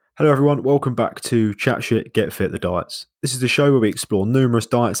Hello everyone, welcome back to Chat Shit, Get Fit, the Diets. This is the show where we explore numerous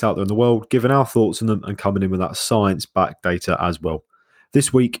diets out there in the world, giving our thoughts on them and coming in with that science-backed data as well.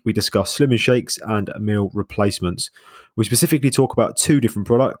 This week we discuss slimming shakes and meal replacements. We specifically talk about two different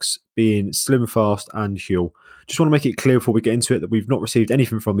products, being Slim Fast and Huel. Just want to make it clear before we get into it that we've not received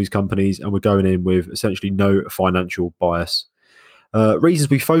anything from these companies and we're going in with essentially no financial bias. Reasons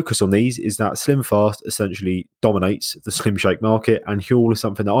we focus on these is that Slim Fast essentially dominates the slim shake market, and Huel is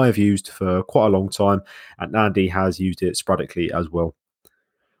something that I have used for quite a long time, and Andy has used it sporadically as well.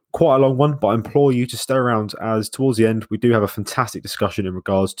 Quite a long one, but I implore you to stay around, as towards the end we do have a fantastic discussion in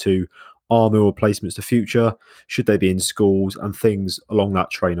regards to are meal replacements the future, should they be in schools, and things along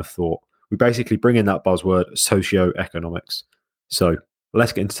that train of thought. We basically bring in that buzzword, socio-economics. So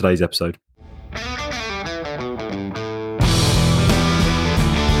let's get into today's episode.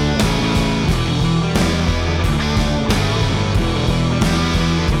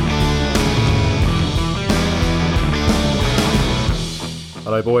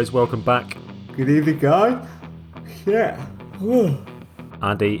 Hello boys, welcome back. Good evening, guys. Yeah.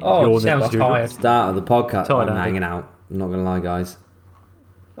 Andy, you sounds tired. Start of the podcast. Tired, I'm Andy. hanging out. I'm not going to lie, guys.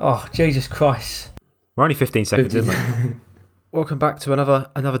 Oh, Jesus Christ. We're only 15 seconds in, mate. Welcome back to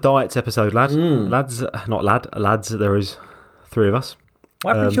another diets episode, lads. Lads, there is three of us.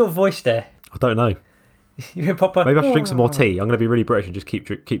 What happened to your voice there? I don't know. You proper. Maybe I should drink some more tea. I'm going to be really British and just keep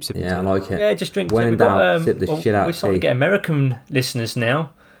sipping Yeah, I tea. like it. Yeah, just drink. When in doubt, sip the shit out We're of starting tea. to get American listeners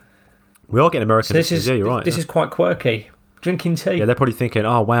now. We are getting American So this listeners, is yeah, you're right. This is quite quirky. Drinking tea. Yeah, they're probably thinking,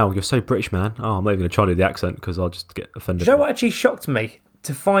 oh, wow, you're so British, man. Oh, I'm not even going to try to do the accent because I'll just get offended. Do you know what actually shocked me?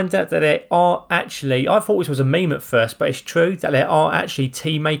 To find out that there are actually, I thought this was a meme at first, but it's true that there are actually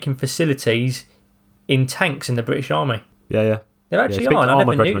tea making facilities in tanks in the British Army. Yeah. There actually speak are, to and I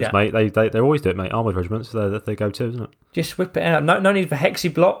armoured never knew regiments, that. mate. They always do it, mate. Armoured regiments, they go to, isn't it? Just whip it out. No need for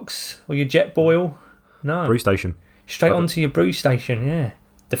Hexi blocks or your jet boil. No. Brew station. Straight onto your brew station, yeah.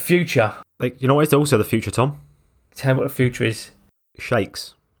 The future. You know what is also the future, Tom? Tell me what the future is.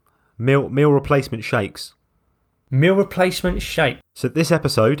 Shakes. Meal replacement shakes. Meal replacement shake. So this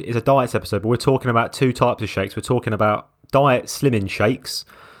episode is a diets episode, but we're talking about two types of shakes. We're talking about diet slimming shakes,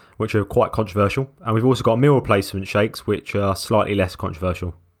 which are quite controversial, and we've also got meal replacement shakes, which are slightly less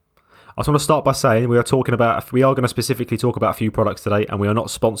controversial. I just want to start by saying we are going to specifically talk about a few products today, and we are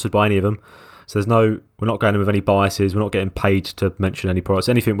not sponsored by any of them. So we're not going in with any biases. We're not getting paid to mention any products.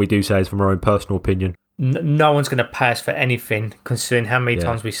 Anything we do say is from our own personal opinion. No one's going to pay us for anything, considering how many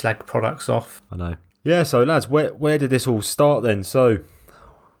times we slag products off. I know. Yeah, so lads, where did this all start then? So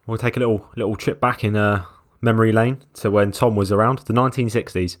we'll take a little trip back in memory lane to when Tom was around, the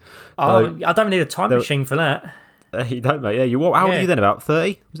 1960s. Oh, I don't need a time machine for that. You don't, mate. Yeah, how old were you then? About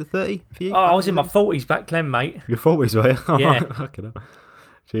 30? Was it 30 for you? Oh, I was in my 40s back then, mate. Your 40s, were you? Yeah. Fucking hell.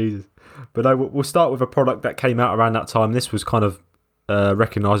 Jesus. But no, we'll start with a product that came out around that time. This was kind of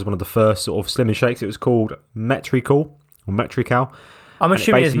recognised as one of the first sort of slimming shakes. It was called Metrical. I'm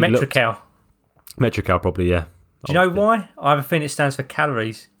assuming it's Metrical. Metrical, probably, yeah. Do you know why? I have a feeling it stands for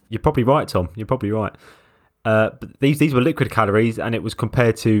calories. You're probably right, Tom. You're probably right. But these were liquid calories, and it was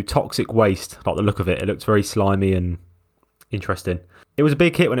compared to toxic waste. Like the look of it, it looked very slimy and interesting. It was a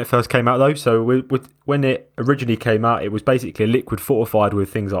big hit when it first came out, though. So when it originally came out, it was basically a liquid fortified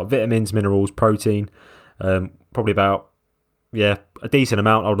with things like vitamins, minerals, protein. Probably about a decent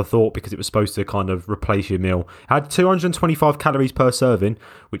amount, I would have thought, because it was supposed to kind of replace your meal. It had 225 calories per serving,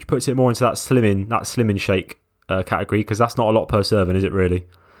 which puts it more into that slimming shake category, because that's not a lot per serving, is it really?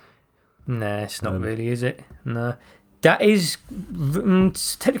 Nah, it's not really, is it? No. That is,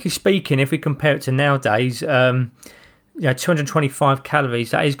 technically speaking, if we compare it to nowadays, 225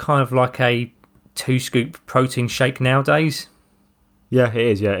 calories, that is kind of like a 2-scoop protein shake nowadays. Yeah, it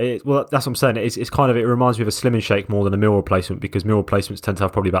is. Yeah, well, that's what I'm saying. It reminds me of a slimming shake more than a meal replacement, because meal replacements tend to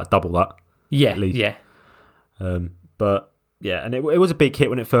have probably about double that. Yeah, at least. yeah. But yeah, and it was a big hit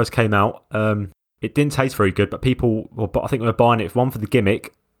when it first came out. It didn't taste very good, but I think they were buying it for the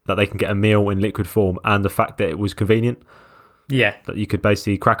gimmick that they can get a meal in liquid form, and the fact that it was convenient. Yeah, that you could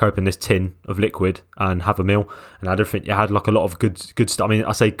basically crack open this tin of liquid and have a meal, and I don't think you had like a lot of good stuff. I mean,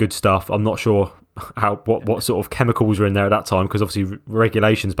 I say good stuff. I'm not sure what sort of chemicals were in there at that time, because obviously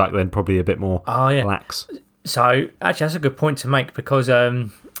regulations back then probably a bit more lax. So actually, that's a good point to make, because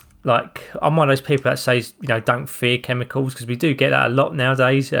I'm one of those people that says don't fear chemicals, because we do get that a lot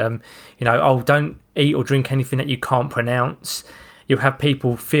nowadays. Don't eat or drink anything that you can't pronounce. You'll have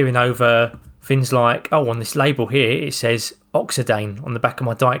people fearing over things like, on this label here it says Oxidane on the back of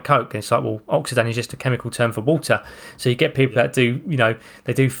my Diet Coke, and it's like, well, Oxidane is just a chemical term for water. So you get people that do,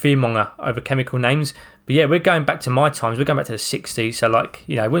 they do fearmonger over chemical names. But yeah, we're going back to my times. We're going back to the 60s. So like,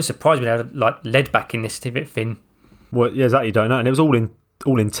 it wouldn't surprise me to have like lead back in this bit thin. Well, yeah, exactly. You don't know, and it was all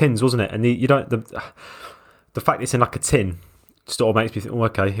in tins, wasn't it? And you don't the fact it's in like a tin sort of makes me think, oh,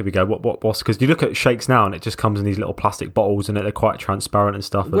 okay, here we go. What's because you look at shakes now and it just comes in these little plastic bottles and they're quite transparent and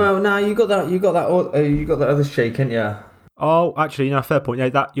stuff. Well, no, you got that other shake, ain't you? Oh, actually, fair point. Yeah,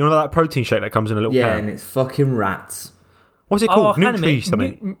 that protein shake that comes in a little can. Yeah, and it's fucking rats. What's it called? Nutri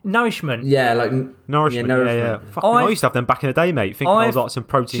something? Nourishment. Yeah, like Nourishment. Yeah. I used to have them back in the day, mate. Thinking I was like some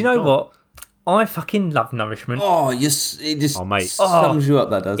protein. Do you know what? I fucking love Nourishment. Oh, yes, it just mate. sums you up.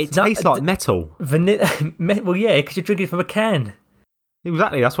 That does. It tastes like metal. Vanilla. Well, yeah, because you're drinking from a can.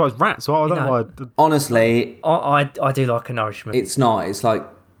 Exactly. That's why it's rats. So I don't know why. Honestly, I do like a Nourishment. It's not. It's like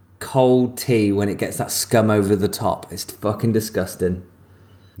cold tea when it gets that scum over the top. It's fucking disgusting.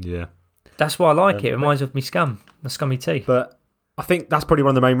 Yeah. That's why I like it. It reminds me of my scummy tea. But I think that's probably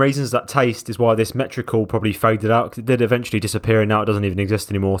one of the main reasons that taste is why this Metrical probably faded out. 'Cause it did eventually disappear, and now it doesn't even exist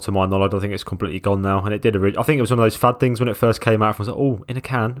anymore, to my knowledge. I think it's completely gone now. And it did. I think it was one of those fad things when it first came out. Everyone was like, oh, in a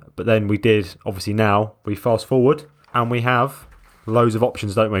can. But then we did. Obviously, now we fast forward and we have loads of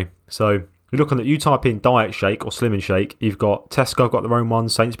options, don't we? So you look on that. You type in diet shake or slimming shake. You've got Tesco got their own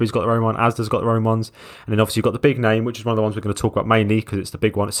ones. Sainsbury's got their own one. Asda's got their own ones. And then obviously you've got the big name, which is one of the ones we're going to talk about mainly because it's the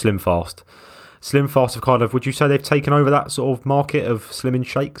big one. It's Slim Fast. Slim Fast have kind of, would you say they've taken over that sort of market of slimming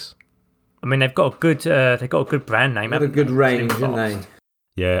shakes? I mean, they've got a good brand name. They've got a good range, haven't they?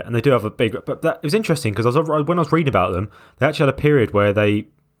 Yeah, and they do have a big. But it was interesting because when I was reading about them, they actually had a period where they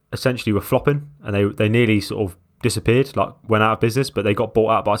essentially were flopping and they nearly sort of disappeared, like went out of business. But they got bought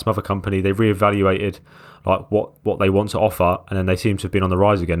out by some other company. They reevaluated like what they want to offer, and then they seem to have been on the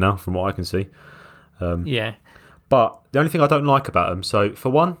rise again now, from what I can see. Yeah. But the only thing I don't like about them, so for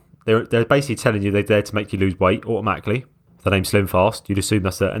one, they're basically telling you they're there to make you lose weight automatically. The name Slim Fast, you'd assume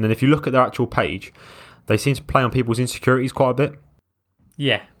that's it. And then if you look at their actual page, they seem to play on people's insecurities quite a bit.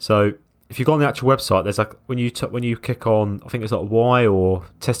 Yeah. So if you go on the actual website, there's like when you click on, I think it's like Y or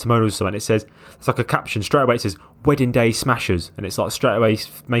testimonials or something, it says it's like a caption straight away. It says wedding day smashers, and it's like straight away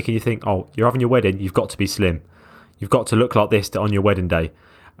making you think, oh, you're having your wedding, you've got to be slim, you've got to look like this on your wedding day.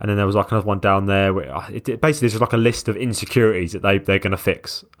 And then there was like another one down there where it basically is just like a list of insecurities that they're going to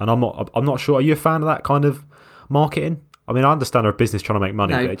fix. And I'm not sure. Are you a fan of that kind of marketing? I mean, I understand they're a business trying to make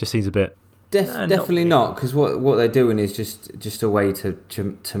money, but it just seems a bit. Definitely not, because what they're doing is just a way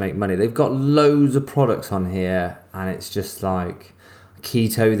to make money. They've got loads of products on here, and it's just like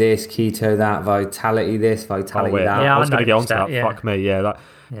keto this, keto that, vitality this, vitality that. Yeah, I was going to get onto that. Yeah. Fuck me, yeah.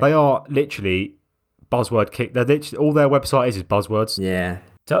 They are literally buzzword kick. They're literally, all their website is buzzwords. Yeah.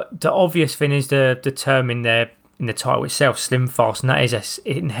 The obvious thing is the term in the title itself, Slim Fast, and that is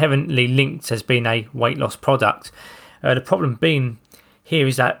inherently linked as being a weight loss product. The problem being here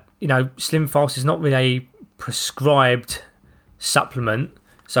is that Slim Fast is not really a prescribed supplement.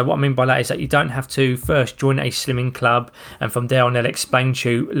 So what I mean by that is that you don't have to first join a slimming club, and from there on they'll explain to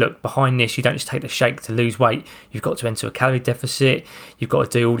you, look, behind this you don't just take the shake to lose weight. You've got to enter a calorie deficit. You've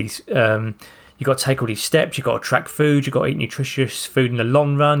got to do all these. You've got to take all these steps. You've got to track food. You've got to eat nutritious food in the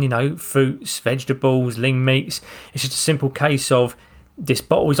long run. Fruits, vegetables, lean meats. It's just a simple case of this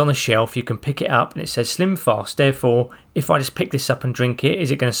bottle is on the shelf. You can pick it up and it says Slim Fast. Therefore, if I just pick this up and drink it,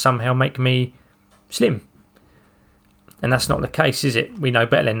 is it going to somehow make me slim? And that's not the case, is it? We know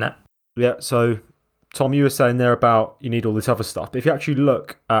better than that. Yeah, so Tom, you were saying there about you need all this other stuff. But if you actually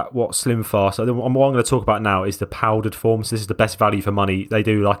look at what Slim Fast, so what I'm going to talk about now is the powdered form. So this is the best value for money. They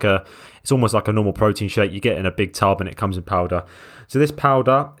do it's almost like a normal protein shake. You get in a big tub and it comes in powder. So this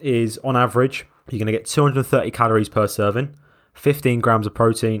powder is, on average, you're going to get 230 calories per serving, 15 grams of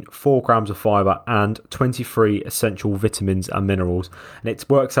protein, 4 grams of fibre, and 23 essential vitamins and minerals. And it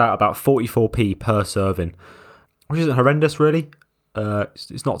works out about 44p per serving, which isn't horrendous, really.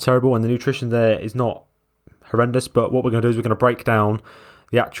 It's not terrible, and the nutrition there is not horrendous. But what we're going to do is we're going to break down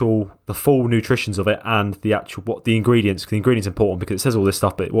the full nutritions of it and what the ingredients. Because the ingredients are important because it says all this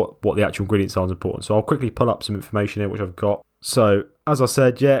stuff, but what the actual ingredients are is important. So I'll quickly pull up some information here which I've got. So as I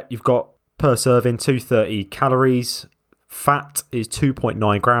said, you've got per serving 230 calories. Fat is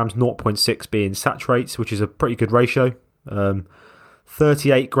 2.9 grams, 0.6 being saturates, which is a pretty good ratio.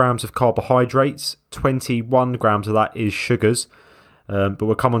 38 grams of carbohydrates, 21 grams of that is sugars. But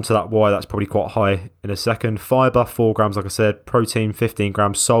we'll come on to that why that's probably quite high in a second. Fibre, 4 grams, like I said. Protein, 15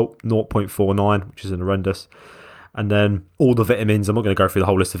 grams. Salt, 0.49, which is horrendous. And then all the vitamins. I'm not going to go through the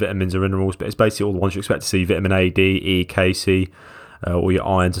whole list of vitamins and minerals, but it's basically all the ones you expect to see. Vitamin A, D, E, K, C, all your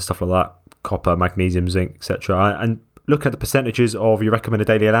irons and stuff like that. Copper, magnesium, zinc, etc. And look at the percentages of your recommended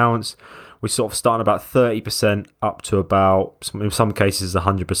daily allowance. we're sort of starting about 30% up to about, in some cases,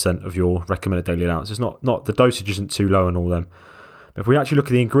 100% of your recommended daily allowance. It's not the dosage isn't too low on all them. But if we actually look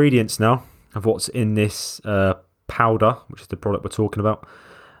at the ingredients now of what's in this powder, which is the product we're talking about,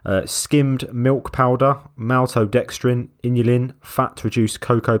 skimmed milk powder, maltodextrin, inulin, fat-reduced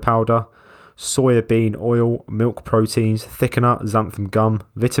cocoa powder, soya bean oil, milk proteins, thickener, xanthan gum,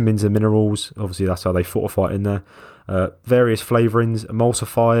 vitamins and minerals. Obviously, that's how they fortify it in there. Various flavourings,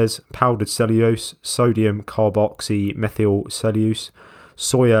 emulsifiers, powdered cellulose, sodium carboxy methyl cellulose,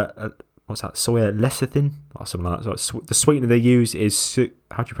 soya. What's that? Soya lecithin or something like that. So the sweetener they use is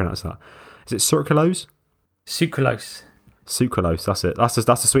how do you pronounce that? Is it sucralose? Sucralose. Sucralose. That's it. That's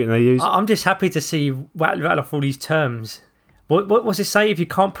the sweetener they use. I'm just happy to see you rattle off all these terms. What's it say? If you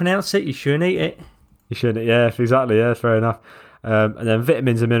can't pronounce it, you shouldn't eat it. You shouldn't. Yeah, exactly. Yeah, fair enough. And then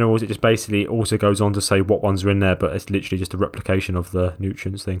vitamins and minerals, it just basically also goes on to say what ones are in there, but it's literally just a replication of the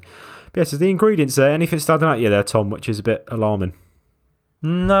nutrients thing. But yeah, so the ingredients there, anything standing out there, Tom, which is a bit alarming?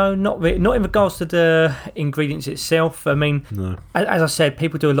 No, not really. Not in regards to the ingredients itself. I mean, no. As I said,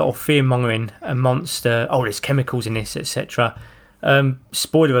 people do a lot of fear mongering amongst, there's chemicals in this, etc.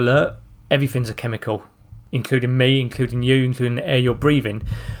 Spoiler alert, everything's a chemical, including me, including you, including the air you're breathing.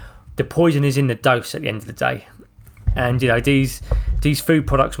 The poison is in the dose at the end of the day. And these food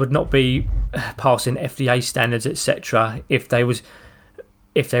products would not be passing FDA standards, etc. if they was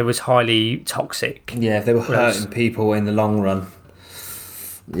highly toxic. Yeah, if they were hurting people in the long run.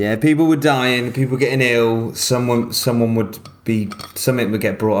 Yeah, people were dying, people getting ill. Something would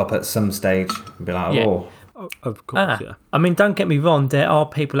get brought up at some stage and be like, oh, of course, yeah. I mean, don't get me wrong. There are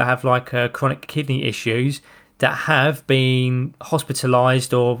people that have chronic kidney issues that have been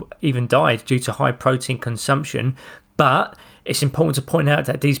hospitalised or even died due to high protein consumption. But it's important to point out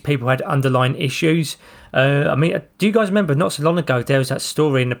that these people had underlying issues. I mean, do you guys remember not so long ago there was that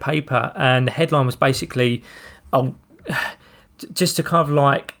story in the paper and the headline was basically, just to kind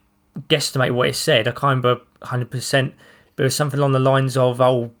of guesstimate what it said, I can't remember 100%, but it was something along the lines of,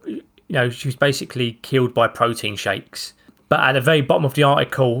 she was basically killed by protein shakes. But at the very bottom of the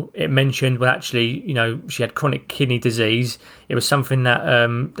article, it mentioned, well, actually, she had chronic kidney disease. It was something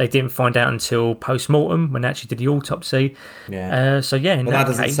that they didn't find out until post-mortem when they actually did the autopsy. Yeah. That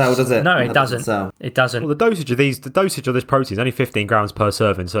doesn't sell, does it? No, it doesn't. It doesn't. Well, the dosage of this protein is only 15 grams per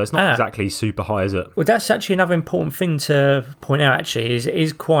serving, so it's not exactly super high, is it? Well, that's actually another important thing to point out, actually, is it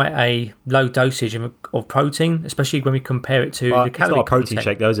is quite a low dosage of protein, especially when we compare it to the calorie content. It's not a protein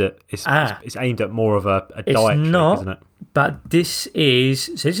shake, though, is it? It's aimed at more of a diet shake, isn't it? But this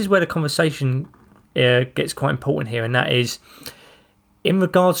is where the conversation gets quite important here, and that is in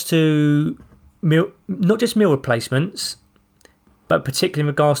regards to meal, not just meal replacements, but particularly in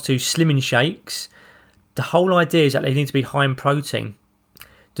regards to slimming shakes. The whole idea is that they need to be high in protein.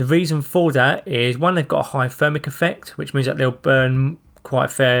 The reason for that is, one, they've got a high thermic effect, which means that they'll burn quite a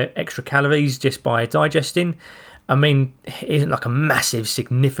fair extra calories just by digesting. I mean, it isn't like a massive,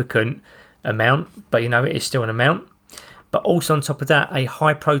 significant amount, but it is still an amount. But also on top of that, a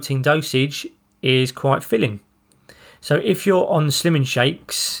high protein dosage is quite filling. So if you're on slimming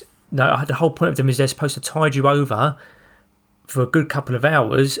shakes, the whole point of them is they're supposed to tide you over for a good couple of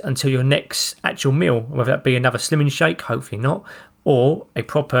hours until your next actual meal, whether that be another slimming shake, hopefully not, or a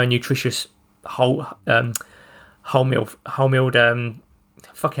proper nutritious whole mealed.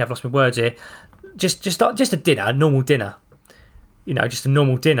 I've lost my words here. Just a dinner, a normal dinner. Just a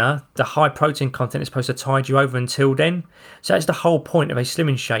normal dinner, the high protein content is supposed to tide you over until then. So that's the whole point of a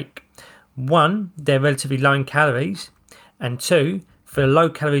slimming shake. One, they're relatively low in calories. And two, for the low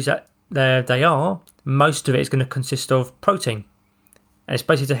calories that they are, most of it is going to consist of protein. And it's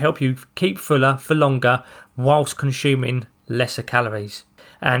basically to help you keep fuller for longer whilst consuming lesser calories.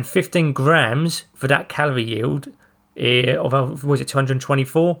 And 15 grams for that calorie yield, was it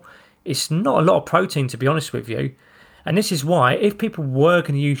 224? It's not a lot of protein, to be honest with you. And this is why, if people were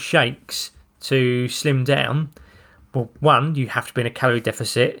going to use shakes to slim down, well, one, you have to be in a calorie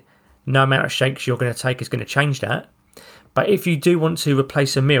deficit. No amount of shakes you're going to take is going to change that. But if you do want to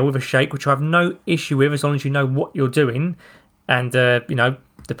replace a meal with a shake, which I have no issue with as long as you know what you're doing and, the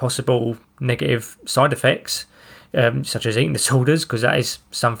possible negative side effects, such as eating disorders, because that is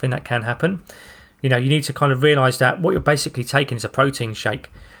something that can happen. You need to kind of realise that what you're basically taking is a protein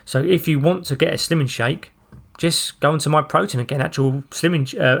shake. So if you want to get a slimming shake, just go into My Protein and get an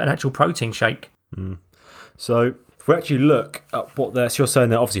actual protein shake. So if we actually look at what so you're saying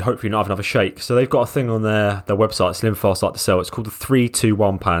that obviously hopefully not have another shake. So they've got a thing on their website, Slim Fast like to sell. It's called the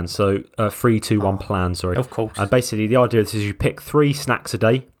 3-2-1 plan. So 3-2-1 plan, sorry. Of course. And basically the idea is you pick 3 snacks a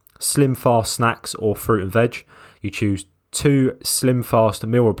day, Slim Fast snacks or fruit and veg. You choose 2 slim fast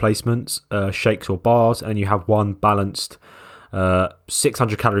meal replacements, shakes or bars, and you have 1 balanced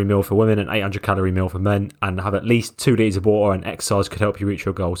 600 calorie meal for women and 800 calorie meal for men, and have at least 2 litres of water, and exercise could help you reach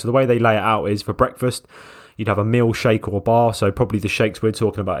your goal. So the way they lay it out is for breakfast, you'd have a meal, shake or bar. So probably the shakes we're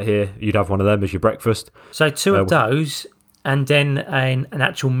talking about here, you'd have one of them as your breakfast. So 2 of those and then an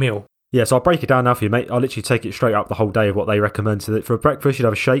actual meal. Yeah, so I'll break it down now for you, mate. I'll literally take it straight up the whole day of what they recommend. So that for breakfast, you'd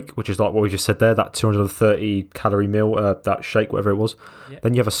have a shake, which is like what we just said there, that 230 calorie meal, that shake, whatever it was. Yep.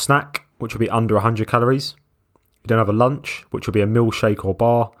 Then you have a snack, which will be under 100 calories. You then have a lunch, which will be a meal, shake or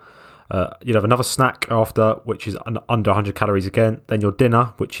bar. You'd have another snack after, which is under 100 calories again. Then your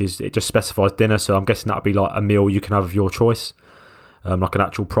dinner, which is, it just specifies dinner. So I'm guessing that would be like a meal you can have of your choice, like an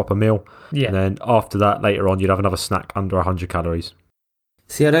actual proper meal. Yeah. And then after that, later on, you'd have another snack under 100 calories.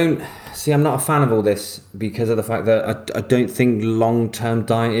 I'm not a fan of all this because of the fact that I don't think long-term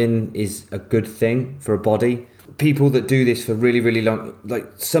dieting is a good thing for a body. People that do this for really, really long, like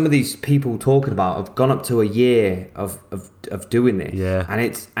some of these people talking about, have gone up to a year of doing this. Yeah. And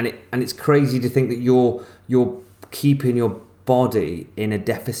it's crazy to think that you're keeping your body in a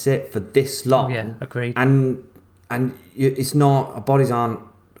deficit for this long. Yeah, agreed. And it's not, our bodies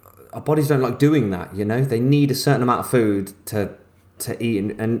don't like doing that, you know? They need a certain amount of food to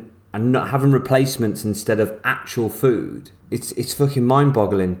eat and not having replacements instead of actual food. It's fucking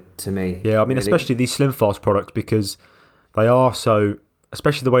mind-boggling to me. Yeah, I mean, really. Especially these Slim Fast products, because they are so,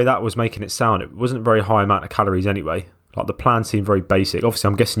 especially the way that was making it sound, it wasn't a very high amount of calories anyway. Like the plan seemed very basic. Obviously,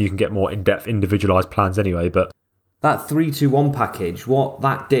 I'm guessing you can get more in-depth, individualized plans anyway, but that 3-2-1 package, what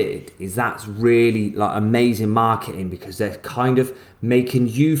that did is that's really like amazing marketing, because they're kind of making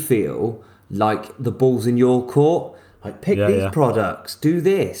you feel like the ball's in your court. Like, pick these products, do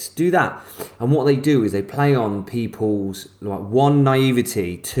this, do that. And what they do is they play on people's, like, 1,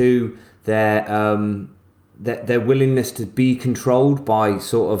 naivety, 2, their willingness to be controlled by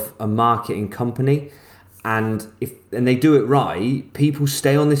sort of a marketing company. And they do it right, people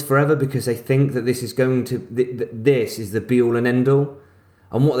stay on this forever because they think that this is this is the be all and end all.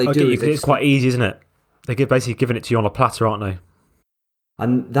 And what they do is it's quite easy, isn't it? They're basically giving it to you on a platter, aren't they?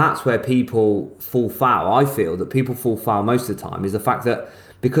 And that's where people fall foul. I feel that people fall foul most of the time is the fact that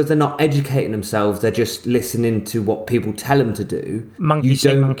because they're not educating themselves, they're just listening to what people tell them to do. Monkey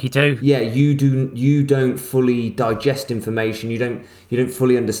see, monkey do. Yeah, you don't fully digest information. You don't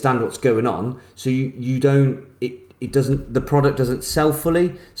fully understand what's going on. So the product doesn't sell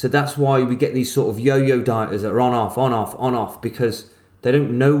fully. So that's why we get these sort of yo-yo dieters that are on off, because they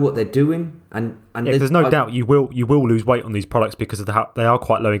don't know what they're doing, and there's no doubt you will lose weight on these products because of they are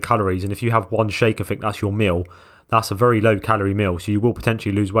quite low in calories. And if you have one shake, I think that's your meal. That's a very low calorie meal, so you will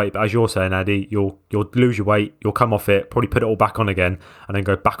potentially lose weight. But as you're saying, Addy, you'll lose your weight, you'll come off it, probably put it all back on again, and then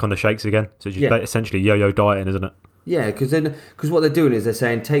go back on the shakes again. So it's just essentially yo-yo dieting, isn't it? Yeah, because what they're doing is they're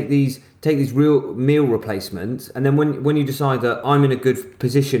saying take these real meal replacements, and then when you decide that I'm in a good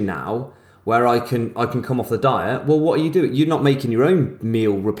position now, where I can come off the diet, well, what are you doing? You're not making your own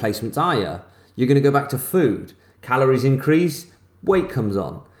meal replacements, are you? You're going to go back to food. Calories increase, weight comes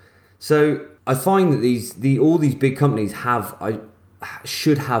on. So I find that all these big companies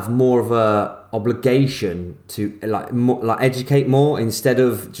should have more of a obligation to educate more instead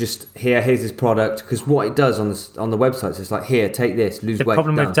of just here's this product, because what it does on the websites, it's like, here, take this, lose weight. The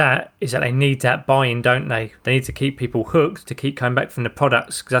problem with that is that they need that buy-in, don't they? They need to keep people hooked to keep coming back from the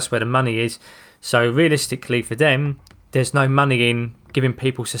products, because that's where the money is. So realistically for them, there's no money in giving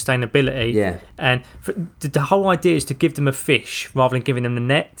people sustainability. Yeah. And the whole idea is to give them a fish rather than giving them the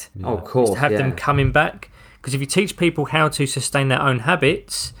net. Yeah. Oh, of course. To have them coming back. Because if you teach people how to sustain their own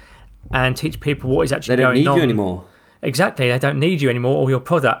habits and teach people what is actually going on, they don't need you anymore. Exactly, they don't need you anymore or your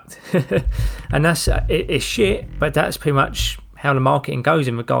product. And that's it's shit, but that's pretty much how the marketing goes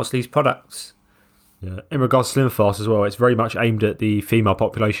in regards to these products. Yeah, in regards to Slim Fast as well, it's very much aimed at the female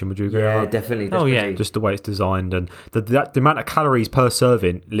population. Would you agree? Yeah, definitely. Oh yeah, just the way it's designed, and the amount of calories per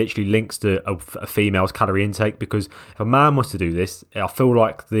serving literally links to a female's calorie intake. Because if a man was to do this, I feel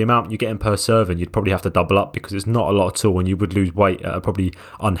like the amount you're getting per serving, you'd probably have to double up, because it's not a lot at all, and you would lose weight at a probably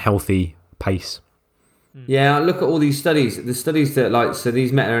unhealthy pace. Yeah, look at all these studies. The studies that so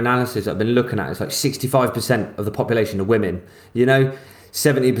these meta-analysis I've been looking at, it's like 65% of the population are women. You know.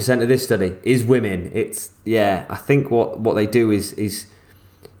 70% of this study is women. I think what they do is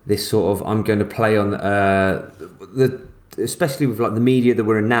this sort of, I'm going to play on especially with like the media that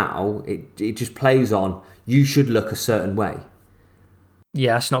we're in now, it just plays on, you should look a certain way.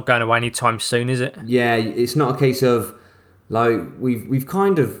 Yeah, it's not going away anytime soon, is it? Yeah, it's not a case of like we're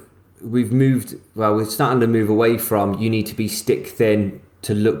starting to move away from you need to be stick thin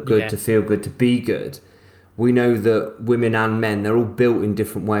to look good, to feel good, to be good. We know that women and men, they're all built in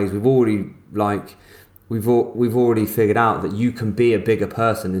different ways. We've already figured out that you can be a bigger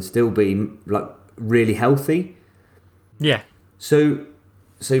person and still be like really healthy. Yeah. So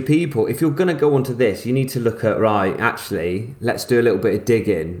people, if you're going to go onto this, you need to look at, right, actually, let's do a little bit of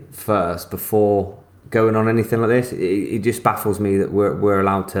digging first before going on anything like this. It just baffles me that we're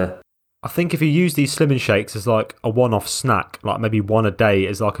allowed to. I think if you use these Slimming Shakes as like a one-off snack, like maybe one a day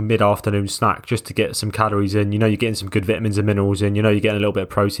as like a mid-afternoon snack just to get some calories in, you're getting some good vitamins and minerals in, you're getting a little bit of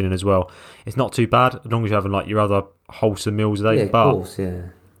protein in as well. It's not too bad as long as you're having like your other wholesome meals a day. Yeah, of course, yeah.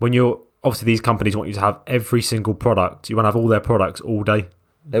 When obviously these companies want you to have every single product. You want to have all their products all day.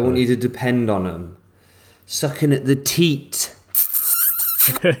 They want you to depend on them. Sucking at the teat.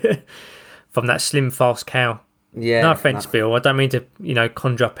 From that slim, fast cow. Yeah. No offence, Bill. I don't mean to,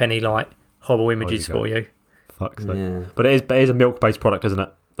 conjure up any like horrible images for you. Fuck's sake. Yeah. But it is a milk-based product, isn't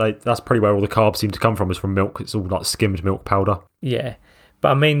it? That's pretty where all the carbs seem to come from, is from milk. It's all like skimmed milk powder. Yeah.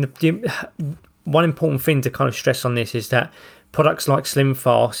 But I mean, one important thing to kind of stress on this is that products like Slim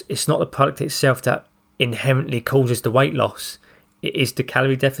Fast, it's not the product itself that inherently causes the weight loss. It is the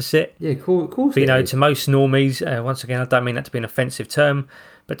calorie deficit. Yeah, of course. But, to most normies, once again, I don't mean that to be an offensive term,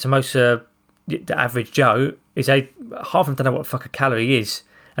 but to most the average Joe, half of them don't know what the fuck a calorie is.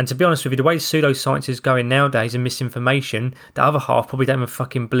 And to be honest with you, the way pseudoscience is going nowadays and misinformation, the other half probably don't even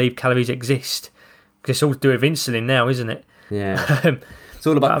fucking believe calories exist. Because it's all to do with insulin now, isn't it? Yeah. It's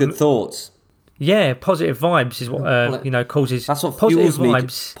all about good thoughts. Yeah, positive vibes is what causes. That's what positive fuels me.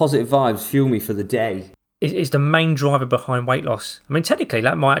 Vibes. Positive vibes fuel me for the day. Is the main driver behind weight loss. I mean, technically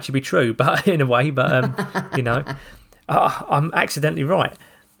that might actually be true, but in a way, but I'm accidentally right.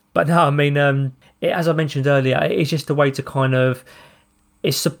 But no, I mean, as I mentioned earlier, it's just a way to kind of.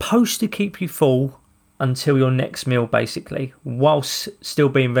 It's supposed to keep you full until your next meal, basically, whilst still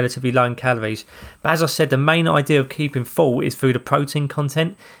being relatively low in calories. But as I said, the main idea of keeping full is through the protein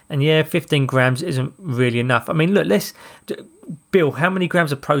content. And yeah, 15 grams isn't really enough. I mean, look, Bill, how many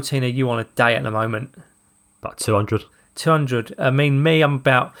grams of protein are you on a day at the moment? About 200. 200. I mean, me, I'm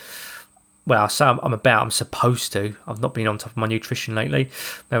about. Well, I'm supposed to. I've not been on top of my nutrition lately.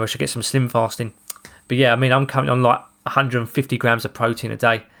 Maybe I should get some slim fasting. But yeah, I mean, I'm currently on like 150 grams of protein a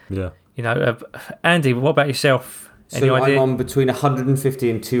day. Yeah. Andy, what about yourself? Any so idea? I'm on between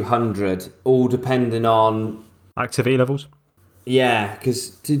 150 and 200, all depending on activity levels. Yeah,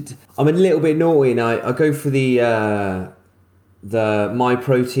 because I'm a little bit naughty, and I go for the My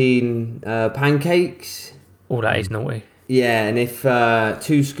Protein pancakes. Oh, that is naughty. Yeah, and if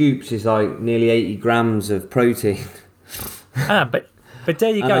 2 scoops is like nearly 80 grams of protein. But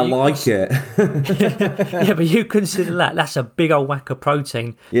there you and go. I like it. Yeah, but you consider that's a big old whack of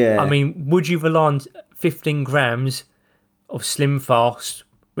protein. Yeah. I mean, would you rely on 15 grams of Slim Fast,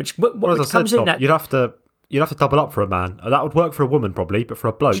 which comes in that... You'd have to double up for a man. That would work for a woman probably, but for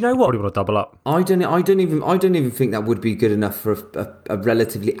a bloke, you know what? Probably want to double up. I don't even think that would be good enough for a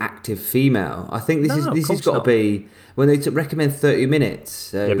relatively active female. I think this has got to be when they recommend 30 minutes.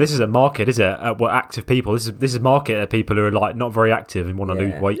 So. Yeah, but this is a market, is it? Active people. This is market at people who are like not very active and want to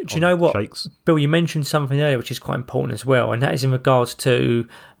lose weight. Do you know what, shakes. Bill? You mentioned something earlier which is quite important as well, and that is in regards to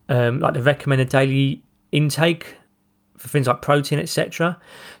like the recommended daily intake for things like protein, etc.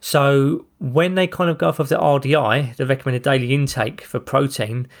 So when they kind of go off of the RDI, the recommended daily intake for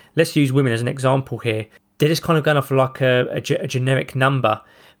protein, let's use women as an example here. They're just kind of going off like a generic number,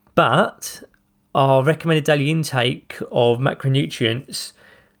 but our recommended daily intake of macronutrients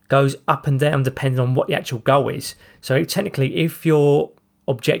goes up and down depending on what the actual goal is. So technically, if your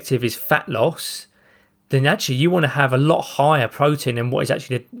objective is fat loss, then actually you want to have a lot higher protein than what is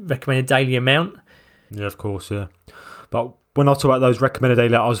actually the recommended daily amount. Yeah, of course, yeah. But when I talk about those recommended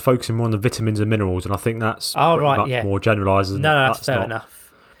daily, I was focusing more on the vitamins and minerals, and I think that's more generalised. No, that's fair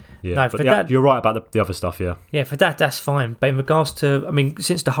enough. Yeah, no, but that, you're right about the other stuff, yeah. Yeah, for that's fine. But in regards to, I mean,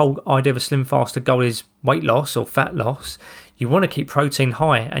 since the whole idea of a slim fast goal is weight loss or fat loss, you want to keep protein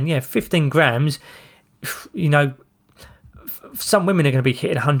high. And yeah, 15 grams, some women are going to be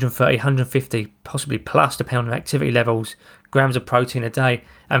hitting 130, 150, possibly plus, depending on activity levels, grams of protein a day.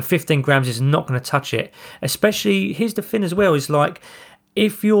 And 15 grams is not going to touch it. Especially, here's the thing as well, is like,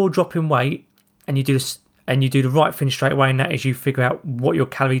 if you're dropping weight and you do this, and you do the right thing straight away, and that is you figure out what your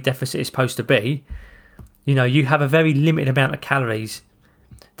calorie deficit is supposed to be, you have a very limited amount of calories.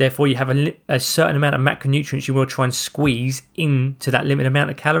 Therefore, you have a certain amount of macronutrients you will try and squeeze into that limited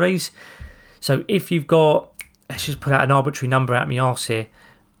amount of calories. So if you've got, let's just put out an arbitrary number out of my arse here,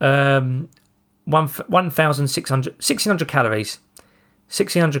 1,600 calories.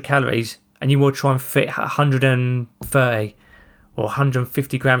 1,600 calories, and you will try and fit 130. or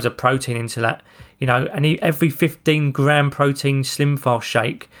 150 grams of protein into that, and every 15 gram protein Slim Fast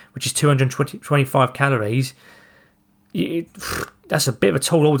shake, which is 225 calories, that's a bit of a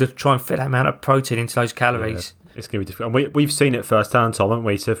tall order to try and fit that amount of protein into those calories. Yeah, it's going to be difficult. And we've seen it firsthand, Tom, haven't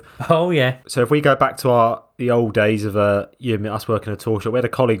we? So oh, yeah. So if we go back to the old days of you and me, us working at a tour shop, we had a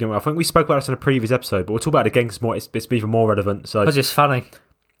colleague, didn't we? I think we spoke about this in a previous episode, but we'll talk about it again because it's even more relevant. So because it's funny.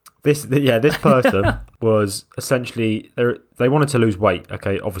 This person was essentially they wanted to lose weight.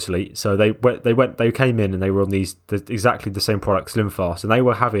 Okay, obviously, so they came in and they were on exactly the same product, Slim Fast, and they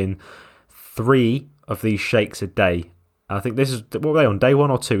were having 3 of these shakes a day. And I think what were they on, day 1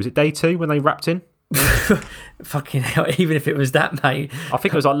 or 2? Was it day 2 when they wrapped in? Fucking hell! Even if it was that, mate. I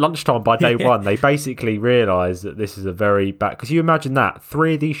think it was like lunchtime by day 1. They basically realised that this is a very bad. Because you imagine that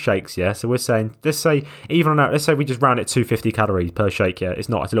 3 of these shakes, yeah. So we're saying, let's say we just round it 250 calories per shake. Yeah, it's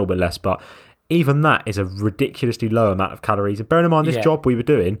not. It's a little bit less, but even that is a ridiculously low amount of calories. And bearing in mind, this job we were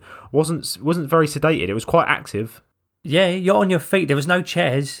doing wasn't very sedated. It was quite active. Yeah, you're on your feet. There was no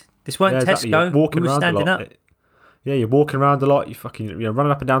chairs. This weren't exactly. Tesco. Walking we were around standing a lot. up. Yeah, you're walking around a lot. You fucking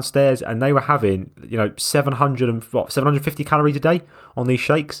running up and down stairs, and they were having 750 calories a day on these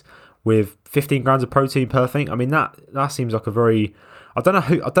shakes with 15 grams of protein per thing. I mean that seems like a very. I don't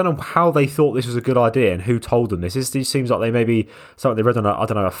know how they thought this was a good idea and who told them this. This seems like they maybe something they read on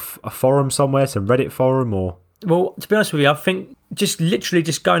a forum somewhere, some Reddit forum or. Well, to be honest with you, I think just literally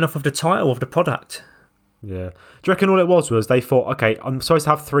just going off of the title of the product. Yeah. Do you reckon all it was they thought, okay, I'm supposed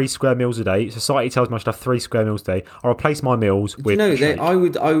to have 3 square meals a day. Society tells me I should have 3 square meals a day. I'll replace my meals with. I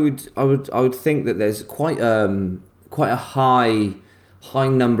would think that there's quite a high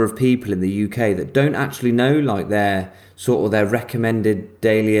number of people in the UK that don't actually know like their recommended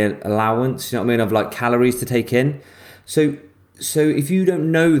daily allowance. You know what I mean, of like calories to take in. So if you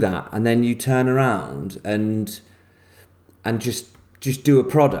don't know that, and then you turn around and just do a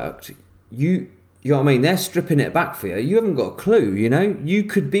product, you know what I mean? They're stripping it back for you. You haven't got a clue, You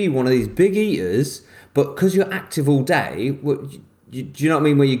could be one of these big eaters, but because you're active all day, do you know what I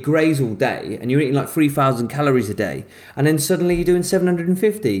mean? Where you graze all day and you're eating like 3,000 calories a day, and then suddenly you're doing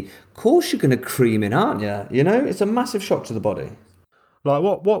 750. Of course you're going to cream in, aren't you? It's a massive shock to the body. Like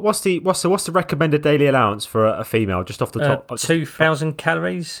what's the recommended daily allowance for a female? Just off the top, 2,000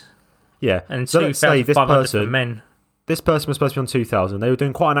 calories. Yeah, and 2,500 for men. This person was supposed to be on 2,000. They were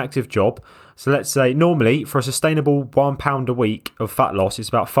doing quite an active job. So let's say normally for a sustainable £1 a week of fat loss, it's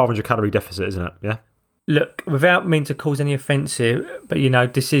about 500 calorie deficit, isn't it? Yeah. Look, without meaning to cause any offence here, but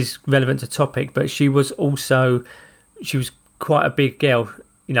this is relevant to topic. But she was quite a big girl.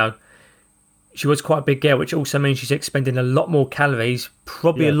 She was quite a big girl, which also means she's expending a lot more calories,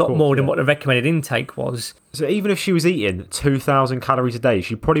 probably a lot more than what the recommended intake was. So even if she was eating 2,000 calories a day,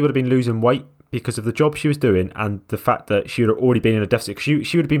 she probably would have been losing weight because of the job she was doing and the fact that she would have already been in a deficit. She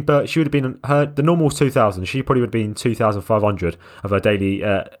would have been the normal was 2,000. She probably would have been 2,500 of her daily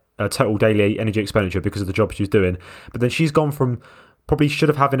total daily energy expenditure because of the job she was doing. But then she's gone from probably should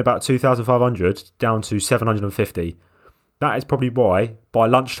have having about 2,500 down to 750. That is probably why by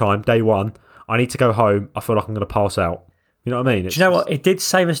lunchtime, day 1, I need to go home. I feel like I'm going to pass out. You know what I mean? Do you know what? It did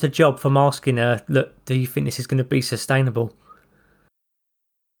save us the job from asking her, look, do you think this is going to be sustainable?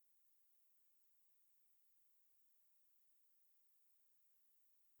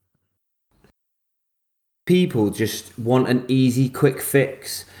 People just want an easy, quick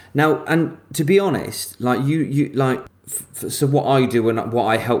fix. Now, and to be honest, like so what I do and what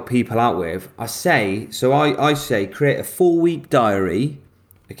I help people out with, I say create a 4-week diary,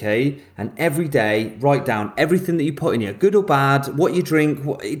 okay? And every day, write down everything that you put in here, good or bad, what you drink,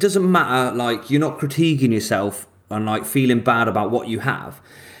 it doesn't matter, like you're not critiquing yourself and like feeling bad about what you have.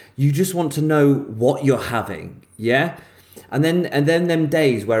 You just want to know what you're having, yeah? And then them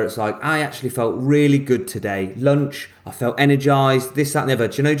days where it's like, I actually felt really good today. Lunch, I felt energized, this, that, and the other.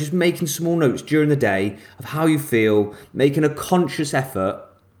 Do you know, just making small notes during the day of how you feel, making a conscious effort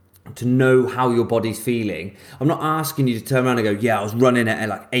to know how your body's feeling. I'm not asking you to turn around and go, yeah, I was running at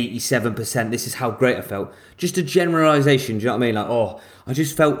like 87%. This is how great I felt. Just a generalization. Do you know what I mean? Like, oh, I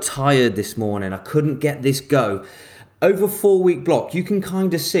just felt tired this morning. I couldn't get this go. Over a 4-week block, you can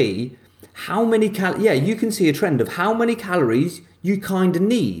kind of see how many you can see a trend of how many calories you kind of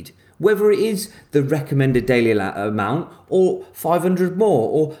need, whether it is the recommended daily amount or 500 more,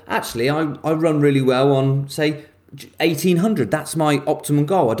 or actually I run really well on say 1,800. That's my optimum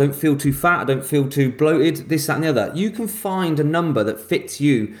goal. I don't feel too fat, I don't feel too bloated, this, that and the other. You can find a number that fits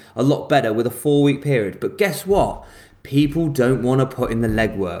you a lot better with a 4-week period. But guess what? People don't want to put in the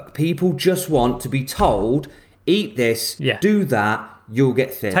legwork. People just want to be told, eat this, do that, you'll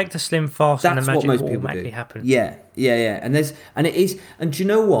get thin. Take the Slim Fast and the That's magic what most will people automatically do. happen. Yeah. And it is. And do you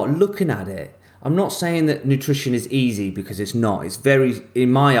know what? Looking at it, I'm not saying that nutrition is easy, because it's not. It's very,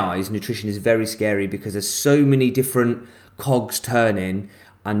 in my eyes, nutrition is very scary because there's so many different cogs turning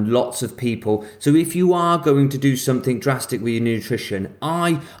and lots of people. So if you are going to do something drastic with your nutrition,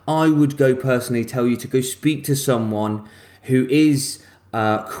 I would go personally tell you to go speak to someone who is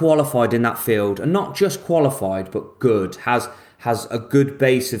qualified in that field, and not just qualified, but good, has a good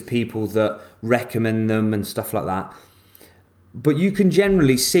base of people that recommend them and stuff like that. But you can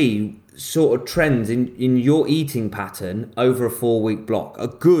generally see sort of trends in your eating pattern over a 4-week block. A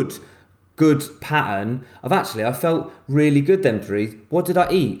good pattern of, actually, I felt really good then, Therese. What did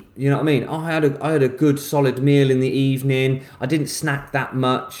I eat? You know what I mean? I had a good solid meal in the evening. I didn't snack that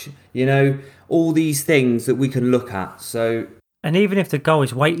much. You know, all these things that we can look at. So. And even if the goal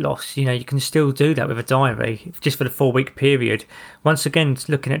is weight loss, you know, you can still do that with a diary just for the 4-week period. Once again, it's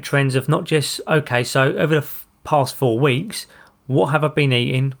looking at trends of not just, okay, so over the past 4 weeks, what have I been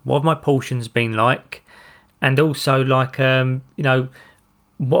eating? What have my portions been like? And also, like, you know,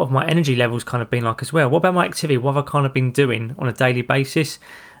 what have my energy levels kind of been like as well? What about my activity? What have I kind of been doing on a daily basis?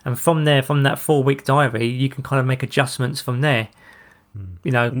 And from there, from that 4-week diary, you can kind of make adjustments from there.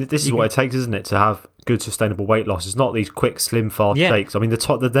 You know, and this is what it takes, isn't it, to have good sustainable weight loss? It's not these quick slim fast shakes. I mean,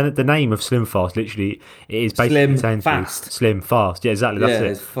 the name of slim fast, literally, it is basically slim fast. Slim fast. Yeah, exactly.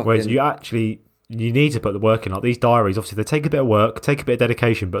 That's it. Whereas you need to put the work in. Like these diaries, obviously, they take a bit of work, take a bit of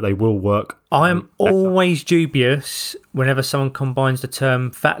dedication, but they will work. I am always dubious whenever someone combines the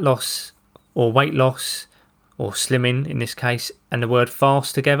term fat loss or weight loss or slimming in this case and the word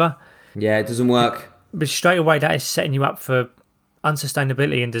fast together. Yeah, it doesn't work. But straight away, that is setting you up for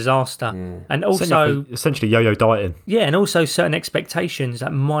unsustainability and disaster. And also essentially yo-yo dieting. Yeah, and also certain expectations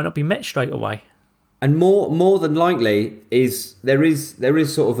that might not be met straight away. And more than likely there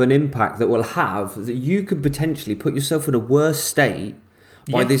is sort of an impact that will have that you could potentially put yourself in a worse state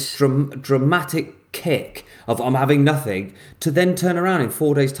by this dramatic kick of I'm having nothing, to then turn around in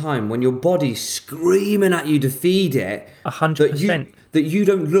 4 days' time when your body's screaming at you to feed it. 100%. That you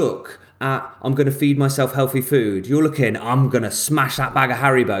don't look at, I'm going to feed myself healthy food. You're looking, I'm going to smash that bag of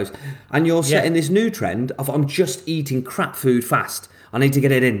Haribos. And you're setting this new trend of, I'm just eating crap food fast. I need to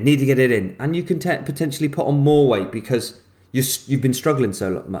get it in. And you can potentially put on more weight because you've been struggling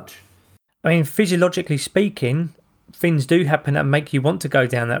so much. I mean, physiologically speaking, things do happen that make you want to go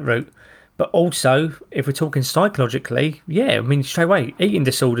down that route. But also, if we're talking psychologically, I mean, straight away, eating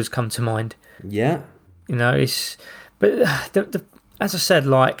disorders come to mind. Yeah. You know, but as I said,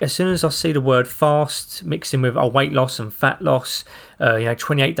 like, as soon as I see the word fast mixing with weight loss and fat loss,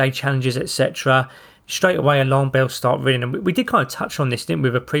 28-day challenges, etc., straight away alarm bells start ringing. And we did kind of touch on this, didn't we,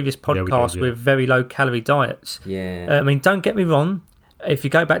 with a previous podcast with very low calorie diets. Yeah. I mean, don't get me wrong. If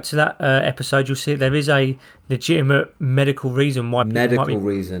you go back to that episode, you'll see there is a legitimate medical reason why people might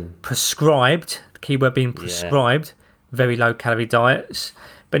be prescribed, the keyword being prescribed, very low calorie diets.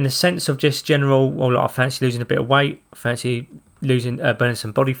 But in the sense of just general, well, I fancy losing a bit of weight, I fancy burning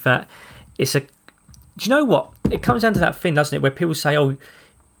some body fat. Do you know what? It comes down to that thing, doesn't it, where people say, oh,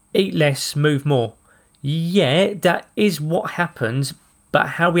 eat less, move more. Yeah, that is what happens, but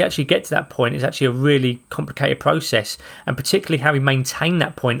how we actually get to that point is actually a really complicated process, and particularly how we maintain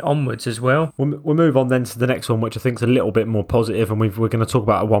that point onwards as well. We'll move on then to the next one, which I think is a little bit more positive, and we're going to talk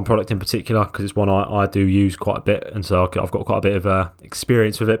about one product in particular because it's one I do use quite a bit, and so I've got quite a bit of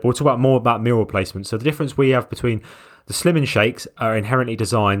experience with it. But we'll talk more about meal replacement. So the difference we have between the Slimming Shakes are inherently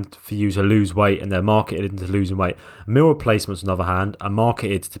designed for you to lose weight, and they're marketed into losing weight. Meal replacements, on the other hand, are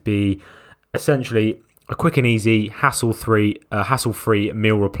marketed to be essentially a quick and easy, hassle-free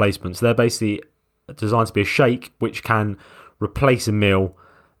meal replacement. So they're basically designed to be a shake which can replace a meal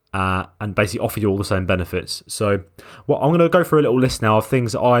and basically offer you all the same benefits. So I'm going to go through a little list now of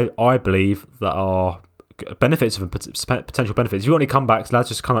things that I believe that are benefits of potential benefits. If you've got any comebacks, lads,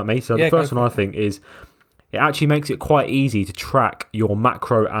 just come at me. So the first one I think is it actually makes it quite easy to track your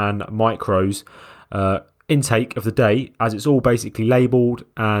macro and micros intake of the day, as it's all basically labelled,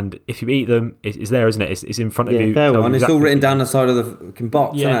 and if you eat them, it's there, isn't it? It's in front of you. Fair one. It's all written down the side of the fucking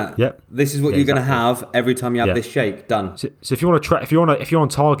box, isn't it? Yep. This is what you're going to have every time you have this shake. Done. So if you want to track, if you're on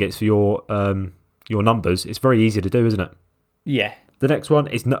targets for your numbers, it's very easy to do, isn't it? Yeah. The next one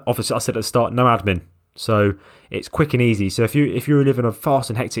is obviously I said at the start, no admin. So it's quick and easy. So if you're living a fast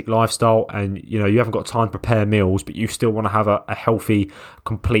and hectic lifestyle and you haven't got time to prepare meals, but you still want to have a healthy,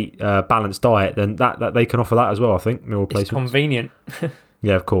 complete, balanced diet, then that they can offer that as well. I think meal replacement. It's convenient.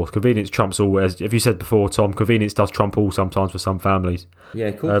 Yeah, of course. Convenience trumps all. As you said before, Tom, convenience does trump all sometimes for some families. Yeah,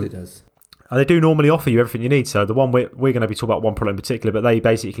 of course it does. And they do normally offer you everything you need. So the one we're going to be talking about one product in particular, but they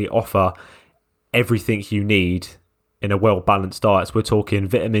basically offer everything you need in a well-balanced diet. So we're talking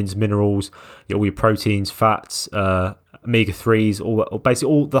vitamins, minerals, all your proteins, fats, omega-3s, basically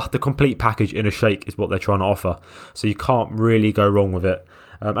all the complete package in a shake is what they're trying to offer. So you can't really go wrong with it.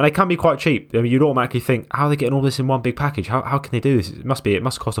 And they can be quite cheap. I mean, you'd automatically think, how are they getting all this in one big package? How can they do this? It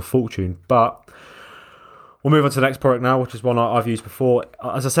must cost a fortune. But we'll move on to the next product now, which is one I've used before.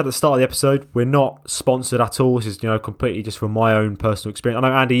 As I said at the start of the episode, we're not sponsored at all. This is completely just from my own personal experience. I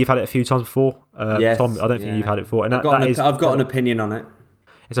know, Andy, you've had it a few times before. Yes, Tom, I don't think you've had it before. And I've got an opinion on it.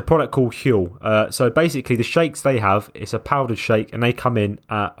 It's a product called Huel. So basically, the shakes they have, it's a powdered shake, and they come in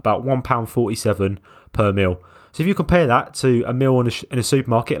at about £1.47 per meal. So if you compare that to a meal in a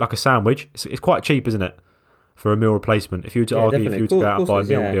supermarket, like a sandwich, it's quite cheap, isn't it, for a meal replacement? If you were to argue, if you were to go out and buy a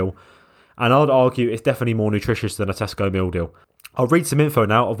meal deal. And I'd argue it's definitely more nutritious than a Tesco meal deal. I'll read some info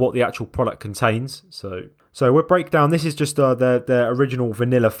now of what the actual product contains. So we'll break down. This is just their original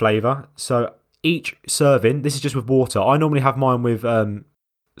vanilla flavour. So each serving, this is just with water. I normally have mine with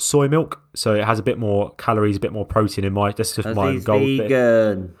soy milk, so it has a bit more calories, a bit more protein in my. That's just my goal.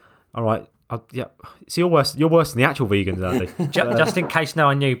 Vegan. All right. Yeah. See, you're worse than the actual vegans, Andy. Just in case no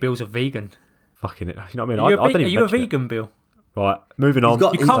one knew, Bill's a vegan. Fucking it. You know what I mean? Are you a vegan, Bill? Right. Moving on.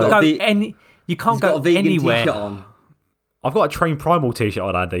 You can't go anywhere. On. I've got a Train Primal t-shirt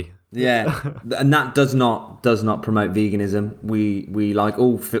on, Andy. Yeah, and that does not promote veganism. We like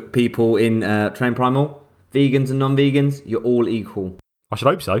all people in Train Primal, vegans and non-vegans. You're all equal. I should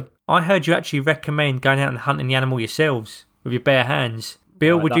hope so. I heard you actually recommend going out and hunting the animal yourselves with your bare hands.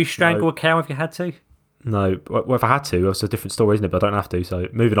 Bill, would you strangle a cow if you had to? No. Well, if I had to, it's a different story, isn't it? But I don't have to, so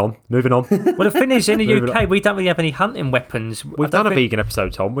moving on. Well, the thing is, in the UK, we don't really have any hunting weapons. We've done a vegan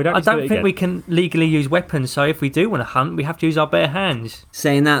episode, Tom. I don't think we can legally use weapons, so if we do want to hunt, we have to use our bare hands.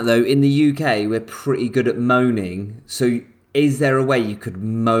 Saying that, though, in the UK, we're pretty good at moaning. So is there a way you could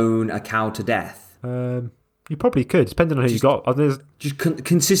moan a cow to death? You probably could, depending on who you got. Just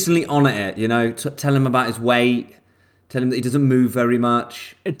consistently honour it, tell him about his weight. Tell him that he doesn't move very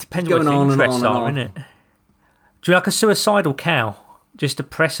much. It depends what his interests are, innit? Do you like a suicidal cow? Just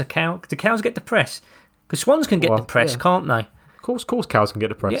depress a cow? Do cows get depressed? Because swans can get depressed, can't they? Of course cows can get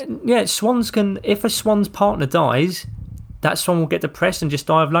depressed. Yeah, swans can. If a swan's partner dies, that swan will get depressed and just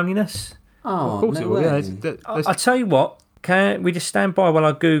die of loneliness. Oh, of course no it will. way. Yeah, I'll tell you what. Can we just stand by while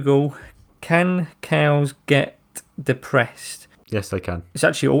I Google, can cows get depressed? Yes, they can. It's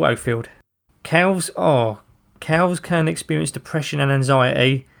actually auto-filled. Cows can experience depression and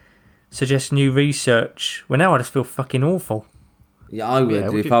anxiety, suggests new research. Well, now I just feel fucking awful. Yeah, I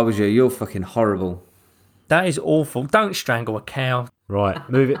would if I was you. You're fucking horrible. That is awful. Don't strangle a cow. Right,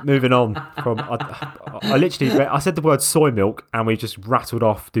 moving on. I literally, I said the word soy milk and we just rattled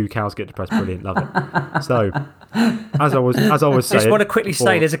off, do cows get depressed? Brilliant, love it. So, as I was saying... Just want to quickly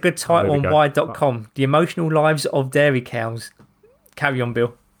say there's a good title on Wired.com. The Emotional Lives of Dairy Cows. Carry on,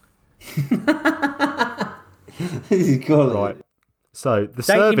 Bill. Right. So the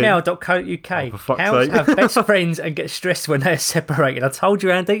Dailymail.co.uk. Cows have best friends and get stressed when they're separated. I told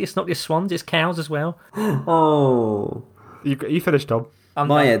you, Andy, it's not just swans, it's cows as well. Oh. You finished, Tom?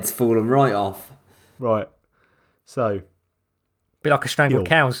 My head's fallen right off. Right. So. Be like a strangled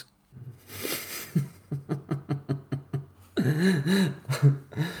cows.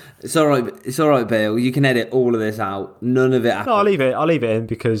 It's all right, Bill. You can edit all of this out. None of it happened. No, I'll leave it in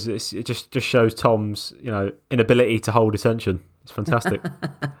because it just shows Tom's inability to hold attention. It's fantastic.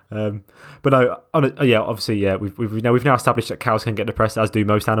 But no, obviously, we've now established that cows can get depressed, as do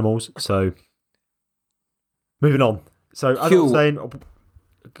most animals. So moving on. So as I was saying,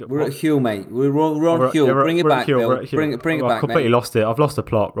 we're at Huel, mate. We're on Huel. Bring it back, Bill. Bring it back, I've completely lost it. I've lost the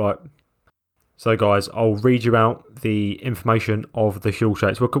plot. Right. So, guys, I'll read you out the information of the Huel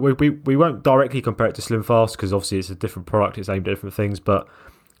shakes. We won't directly compare it to Slim Fast because obviously it's a different product. It's aimed at different things. But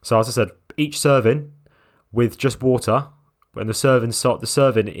so, as I said, each serving with just water. When the serving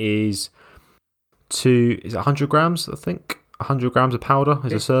is 100 grams? I think 100 grams of powder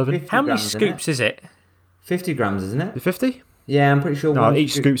is a serving. How many scoops is it? 50 grams, isn't it? 50? Yeah, I'm pretty sure. No,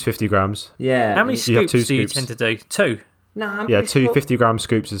 each scoop's 50 grams. Yeah. How many scoops do you tend to do? 2? No, two 50-gram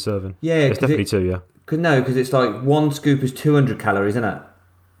scoops is serving. Yeah, it's definitely 2. Yeah. Because it's like 1 scoop is 200 calories, isn't it?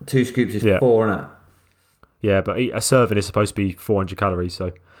 2 scoops is 4, isn't it? Yeah, but a serving is supposed to be 400 calories.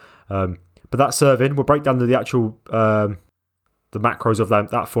 So, but that serving, we'll break down the actual the macros of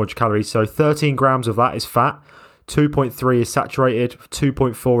that 400 calories. So 13 grams of that is fat. 2.3 is saturated,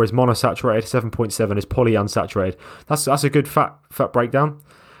 2.4 is monosaturated, 7.7 is polyunsaturated. That's a good fat breakdown.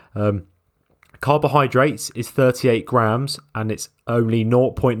 Carbohydrates is 38 grams, and it's only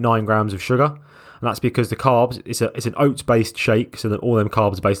 0.9 grams of sugar. And that's because the carbs, it's an oats-based shake, so that all them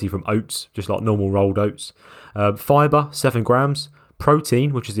carbs are basically from oats, just like normal rolled oats. Fiber, 7 grams.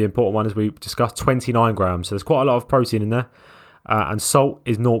 Protein, which is the important one as we discussed, 29 grams. So there's quite a lot of protein in there. And salt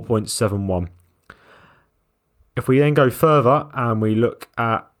is 0.71. If we then go further and we look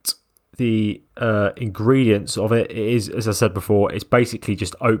at the ingredients of it, it is, as I said before, it's basically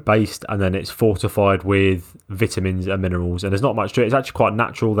just oat based, and then it's fortified with vitamins and minerals, and there's not much to it. It's actually quite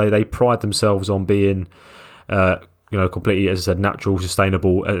natural. They pride themselves on being completely, as I said, natural,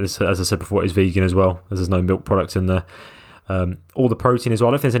 sustainable. As I said before, it's vegan as well, as there's no milk products in there. All the protein as well.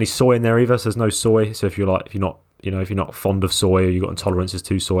 I don't think there's any soy in there either, so there's no soy. So if you're not fond of soy, or you've got intolerances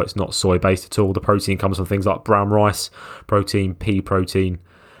to soy, it's not soy based at all. The protein comes from things like brown rice protein, pea protein.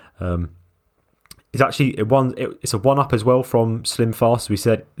 It's actually it's a one-up as well from Slim Fast. We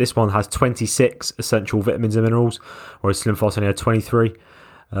said this one has 26 essential vitamins and minerals, whereas Slim Fast only had 23.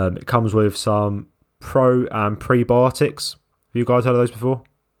 It comes with some pro and prebiotics. Have you guys heard of those before?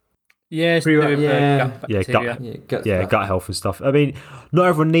 Yes, gut health and stuff. I mean, not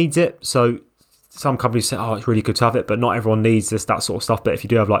everyone needs it, so some companies say, "Oh, it's really good to have it," but not everyone needs that sort of stuff. But if you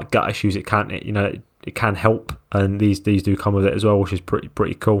do have like gut issues, it can help, and these do come with it as well, which is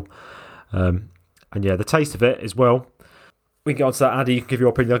pretty cool. And yeah, the taste of it as well. We can get on to that, Andy. You can give your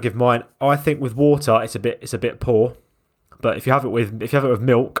opinion. I'll give mine. I think with water, it's a bit poor. But if you have it with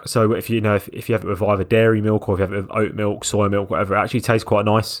milk, so if you have it with either dairy milk or if you have it with oat milk, soy milk, whatever, it actually tastes quite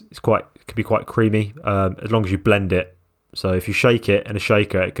nice. It can be quite creamy as long as you blend it. So if you shake it in a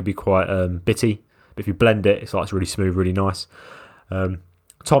shaker, it could be quite bitty. But if you blend it, it's really smooth, really nice.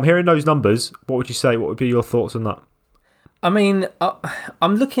 Tom, hearing those numbers, what would you say? What would be your thoughts on that? I mean,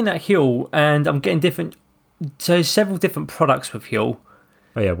 I'm looking at Huel and I'm getting several different products with Huel.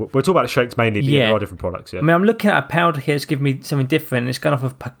 Oh yeah, we're talking about shakes mainly, but there are different products. Yeah, I mean, I'm looking at a powder here. It's giving me something different. It's going off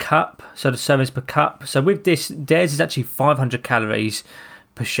of per cup, so the servings per cup. So with this, theirs is actually 500 calories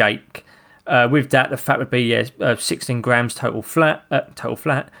per shake. With that, the fat would be 16 grams total fat. Total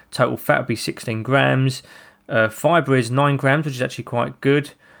fat would be 16 grams. Fiber is 9 grams, which is actually quite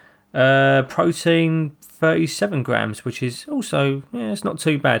good. Protein 37 grams, which is also, it's not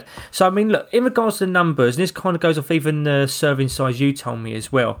too bad. So, I mean, look, in regards to the numbers, and this kind of goes off even the serving size you told me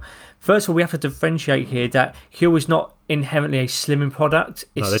as well. First of all, we have to differentiate here that Huel is not inherently a slimming product.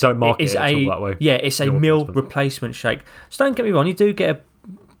 No, they don't market it that way. Yeah, it's a meal replacement shake. So don't get me wrong, you do get a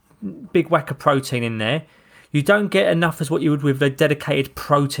big whack of protein in there. You don't get enough as what you would with a dedicated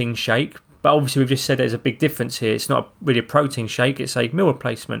protein shake. But obviously, we've just said there's a big difference here. It's not really a protein shake, it's a meal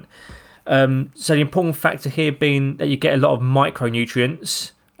replacement. So the important factor here being that you get a lot of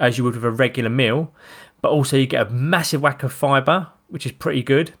micronutrients, as you would with a regular meal, but also you get a massive whack of fibre, which is pretty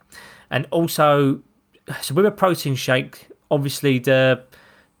good. And also, so with a protein shake, obviously the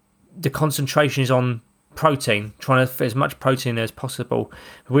concentration is on protein, trying to fit as much protein in there as possible.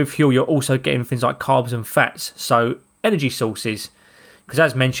 But with Huel, you're also getting things like carbs and fats, so energy sources. Because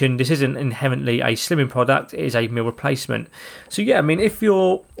as mentioned, this isn't inherently a slimming product, it is a meal replacement. So yeah, I mean,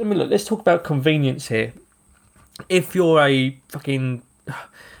 look, let's talk about convenience here. If you're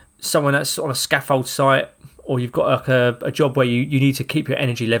someone that's on a scaffold site, or you've got like a job where you need to keep your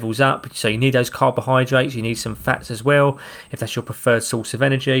energy levels up, so you need those carbohydrates, you need some fats as well, if that's your preferred source of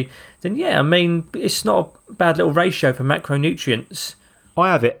energy, then yeah, I mean, it's not a bad little ratio for macronutrients. I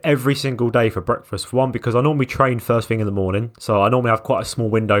have it every single day for breakfast. For one, because I normally train first thing in the morning, so I normally have quite a small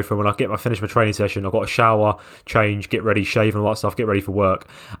window from when I finish my training session. I've got a shower, change, get ready, shave and all that stuff, get ready for work.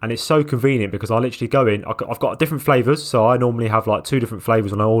 And it's so convenient because I literally go in, I've got different flavours, so I normally have like 2 different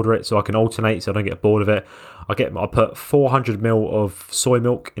flavours when I order it, so I can alternate so I don't get bored of it. I put 400 ml of soy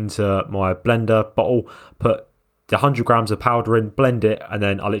milk into my blender bottle, put the 100 grams of powder in, blend it, and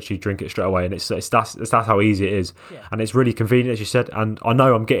then I literally drink it straight away. And that's how easy it is. Yeah. And it's really convenient, as you said. And I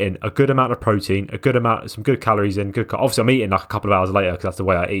know I'm getting a good amount of protein, some good calories in. Obviously, I'm eating like a couple of hours later because that's the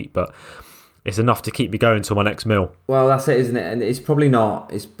way I eat, but it's enough to keep me going until my next meal. Well, that's it, isn't it? And it's probably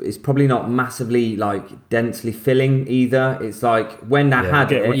not. It's probably not massively like densely filling either. It's like when I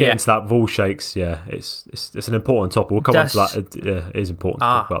had it. We're getting to that Vol shakes. Yeah, it's an important topic. We'll come on to that. It is important to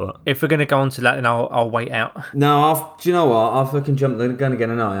talk about that. If we're going to go on to that, then I'll wait out. No, do you know what? I'll fucking jump the gun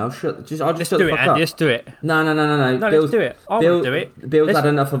again, and I'll just let's shut do the it, fuck Andy. up. Let's do it. No. No, let's do it. I want to do it. Bill's had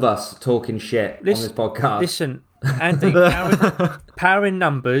enough of us talking shit on this podcast. Listen, Andy, power in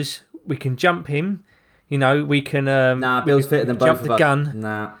numbers. We can jump him. You know, we can. Bill's fitter than both jump of the us. gun.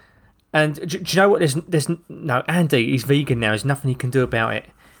 Nah. And do you know what? There's no Andy. He's vegan now. There's nothing he can do about it.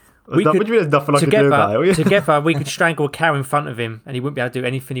 We What do you mean there's nothing I can do about it? Together, we could strangle a cow in front of him, and he wouldn't be able to do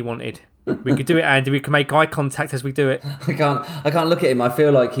anything he wanted. We could do it, Andy. We could make eye contact as we do it. I can't look at him. I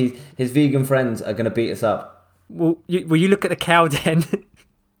feel like his vegan friends are going to beat us up. Well, you look at the cow then?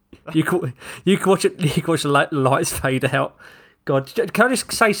 you could watch it. You could watch the lights fade out. God, can I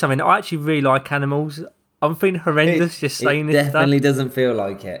just say something? I actually really like animals. I'm feeling horrendous just saying this. It definitely doesn't feel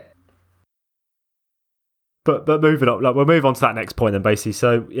like it. But moving on, like we'll move on to that next point then, basically.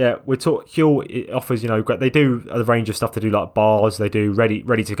 So yeah, we're talking. Huel offers, they do a range of stuff. They do like bars. They do ready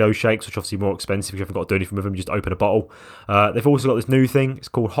to go shakes, which are obviously more expensive. You haven't got to do anything with them. You just open a bottle. They've also got this new thing. It's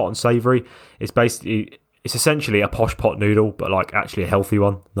called Hot and Savoury. It's essentially a posh pot noodle, but like actually a healthy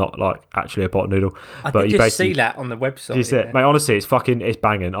one, not like actually a pot noodle. I but did just see that on the website. You see it, mate. Honestly, it's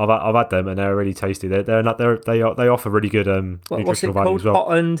banging. I've had them and they're really tasty. They offer really good nutritional value as well.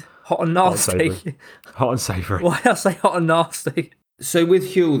 Hot and nasty. Hot and savoury. Why did I say hot and nasty? So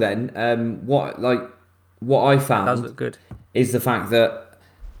with Huel then, what I found does look good is the fact that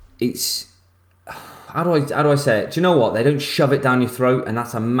it's. How do I say it? Do you know what? They don't shove it down your throat, and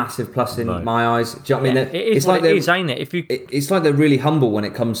that's a massive plus in my eyes. Do you know what I mean? It's like it is, ain't it? It's like they're really humble when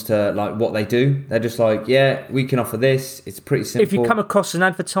it comes to like what they do. They're just like, yeah, we can offer this. It's pretty simple. If you come across an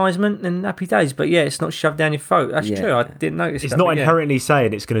advertisement, then happy days. But yeah, it's not shoved down your throat. That's true. I didn't notice. It's not inherently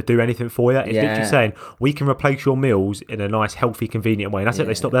saying it's going to do anything for you. It's literally saying we can replace your meals in a nice, healthy, convenient way. And that's it.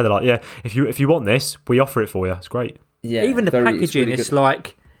 They stop there. They're like, yeah, if you want this, we offer it for you. It's great. Yeah, even the packaging, it's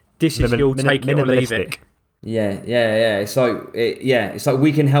like this is your take it or leave it. Yeah. It's like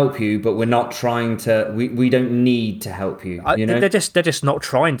we can help you, but we're not trying to. We don't need to help you. They're just not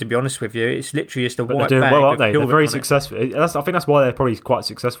trying. To be honest with you, it's literally just a white they're doing bag. well, aren't they? They're very successful. I think that's why they're probably quite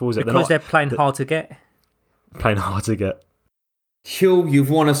successful. Is it? Because they're playing hard to get. Playing hard to get. Huel,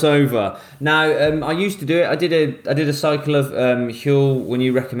 you've won us over. Now, I used to do it. I did a cycle of Huel when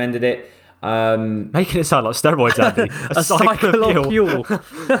you recommended it. Making it sound like steroids, Andy. a cycle of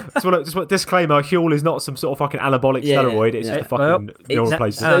Huel. just disclaimer: Huel is not some sort of fucking anabolic steroid. It's just a fucking meal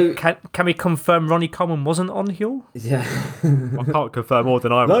replacement. Can we confirm Ronnie Coleman wasn't on Huel? Yeah, I can't confirm more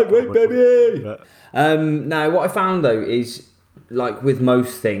than I am. Lightweight, baby. Now, what I found though is, like with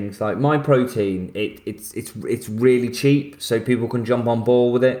most things, like My Protein, it's really cheap, so people can jump on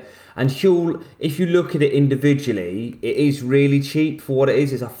board with it. And Huel, if you look at it individually, it is really cheap for what it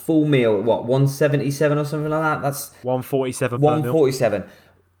is. It's a full meal, what, 177 or something like that? That's 147 147.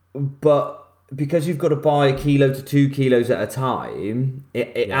 But because you've got to buy 1 kilo to 2 kilos at a time,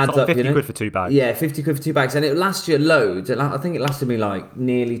 it adds up. 50 quid for 2 bags. Yeah, 50 quid for 2 bags. And it lasts you loads. I think it lasted me like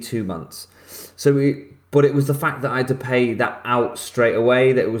nearly 2 months. But it was the fact that I had to pay that out straight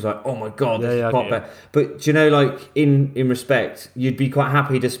away that it was like, oh my God, this is proper. But do you know, like in respect, you'd be quite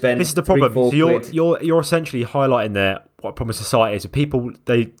happy to spend. This is the problem. So you're essentially highlighting there what problem society is. People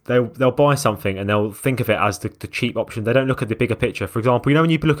they'll buy something and they'll think of it as the cheap option. They don't look at the bigger picture. For example, when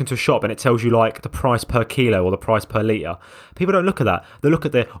you look into a shop and it tells you like the price per kilo or the price per litre, people don't look at that. They look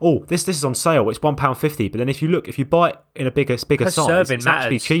at this is on sale. It's £1.50. But then if you buy it in a bigger size, it's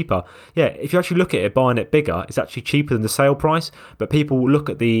actually cheaper. Yeah, if you actually look at it, buying it bigger, it's actually cheaper than the sale price. But people look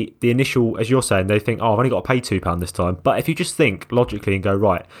at the initial, as you're saying, they think, oh, I've only got to pay £2 this time. But if you just think logically and go,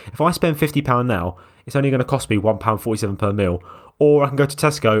 right, if I spend £50 now, it's only going to cost me £1.47 per meal. Or I can go to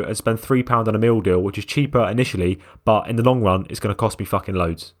Tesco and spend £3 on a meal deal, which is cheaper initially, but in the long run, it's going to cost me fucking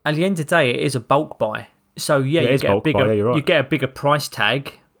loads. At the end of the day, it is a bulk buy. So yeah, you get a bigger price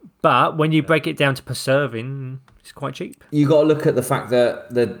tag, but when you break it down to per serving, it's quite cheap. You got to look at the fact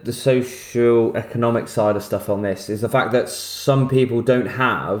that the social economic side of stuff on this is the fact that some people don't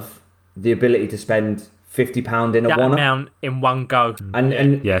have the ability to spend £50 in a one amount in one go.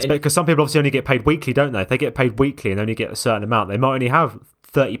 And because some people obviously only get paid weekly, don't they? If they get paid weekly and only get a certain amount, they might only have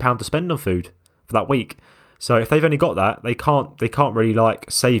 £30 to spend on food for that week. So if they've only got that, they can't really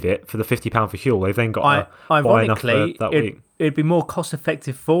like save it for the £50 for fuel. They've then got to buy enough for that week. It'd be more cost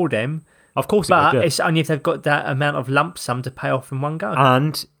effective for them. Of course, it's only if they've got that amount of lump sum to pay off in one go.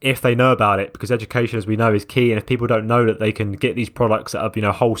 And if they know about it, because education, as we know, is key. And if people don't know that they can get these products that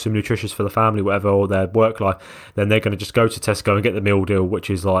are, wholesome, nutritious for the family, whatever, or their work life, then they're going to just go to Tesco and get the meal deal, which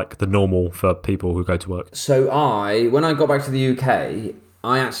is like the normal for people who go to work. So when I got back to the UK,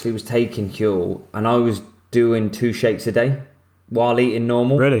 I actually was taking Huel and I was doing 2 shakes a day while eating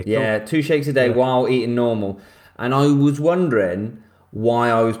normal. Really? Yeah, 2 shakes a day while eating normal. And I was wondering why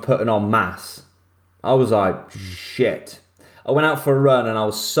I was putting on mass. I was like, shit. I went out for a run and I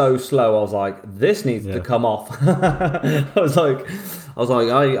was so slow. I was like, this needs to come off. I was like,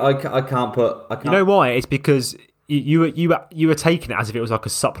 I can't put. You know why? It's because you were taking it as if it was like a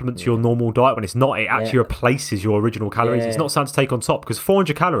supplement to your normal diet when it's not. It actually replaces your original calories. It's not something to take on top because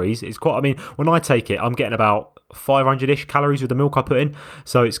 400 calories is quite. I mean, when I take it, I'm getting about 500-ish calories with the milk I put in.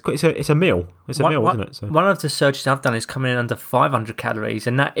 So it's a meal. It's a meal, isn't it? So. One of the searches I've done is coming in under 500 calories,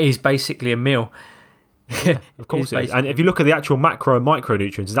 and that is basically a meal. Yeah, of course it is. And if you look at the actual macro and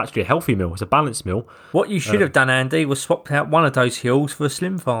micronutrients, it's actually a healthy meal. It's a balanced meal. What you should have done, Andy, was swap out one of those hills for a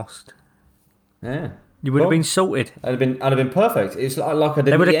slim fast. Yeah. You would have been sorted. I'd have been perfect. It's like I didn't.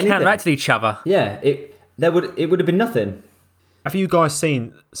 They would have anything. counteracted each other. Yeah, it would have been nothing. Have you guys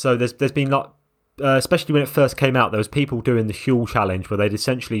seen? So there's been like, especially when it first came out, there was people doing the Huel challenge where they'd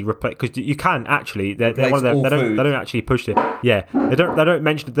essentially replace, because you can actually they're one of them, they don't actually push it. Yeah, they don't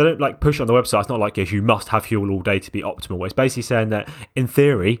mention, they don't like push it on the website. It's not like, yes, you must have Huel all day to be optimal. It's basically saying that in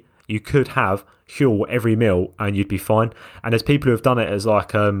theory you could have Huel every meal and you'd be fine. And there's people who have done it as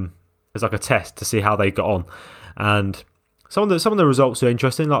like a test to see how they got on, and some of the results are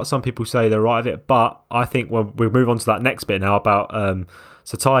interesting. Like some people say they're right of it, but I think when we move on to that next bit now about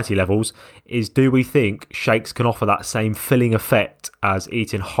satiety levels, is do we think shakes can offer that same filling effect as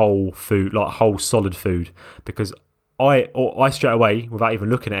eating whole food, like whole solid food? Because I straight away, without even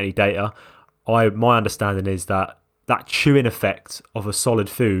looking at any data, my understanding is that chewing effect of a solid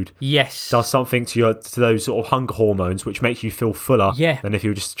food does something to those sort of hunger hormones, which makes you feel fuller than if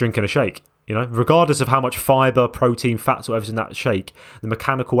you were just drinking a shake. You know, regardless of how much fiber, protein, fats, whatever's in that shake, the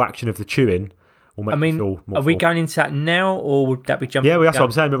mechanical action of the chewing will make you feel more full. Are we going into that now, or would that be jumping? Yeah, that's what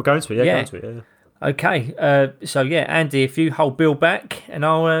I'm saying. We're going to it. Yeah, going to it. Yeah. Okay. So Andy, if you hold Bill back, and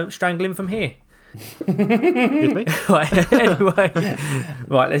I'll strangle him from here. Right, anyway,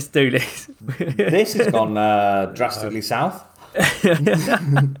 right, let's do this. This has gone drastically south.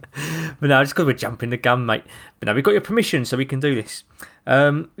 But no, just because we're jumping the gun, mate. But no, we've got your permission, so we can do this.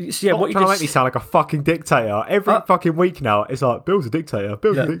 So yeah, what you trying to make me sound like a fucking dictator every fucking week now. It's like, Bill's a dictator.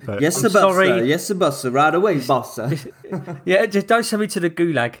 Bill's a dictator. Yes, sir, boss. Yes, sir, boss. Right away, boss. Yeah, just don't send me to the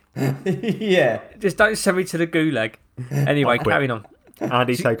gulag. Yeah, just don't send me to the gulag. Anyway, carrying on.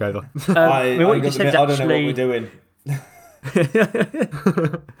 Andy, take over. I don't know what we're doing.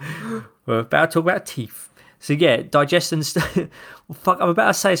 We're about to talk about teeth. So yeah, digestion. I'm about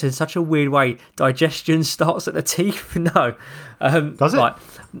to say this in such a weird way. Digestion starts at the teeth. No, does it? Right.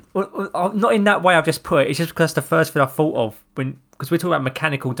 Not in that way I've just put it. It's just because that's the first thing I thought of because we're talking about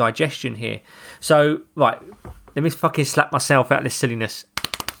mechanical digestion here. So right, let me fucking slap myself out of this silliness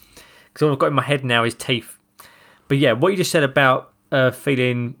because all I've got in my head now is teeth. But yeah, what you just said about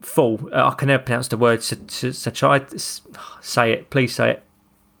feeling full, I can never pronounce the word. Say it, please say it.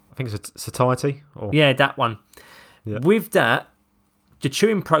 I think it's satiety. Yeah, that one. Yeah. With that, the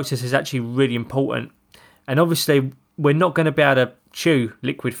chewing process is actually really important. And obviously, we're not going to be able to chew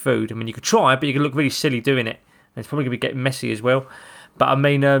liquid food. I mean, you could try, but you could look really silly doing it. And it's probably going to be getting messy as well. But I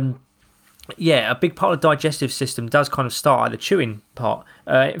mean, a big part of the digestive system does kind of start at the chewing part.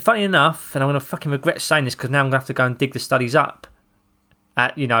 Funny enough, and I'm going to fucking regret saying this because now I'm going to have to go and dig the studies up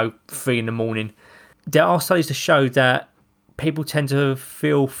at, 3 a.m. There are studies to show that people tend to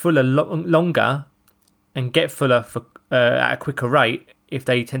feel fuller longer and get fuller at a quicker rate if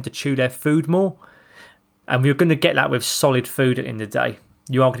they tend to chew their food more. And we're going to get that with solid food at the end of the day.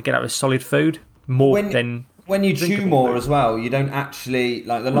 You are going to get that with solid food more than... When you chew more as well, you don't actually...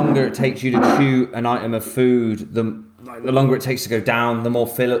 Like, the longer it takes you to chew an item of food, the longer it takes to go down, the more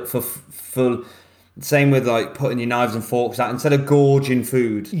full... Same with, like, putting your knives and forks out instead of gorging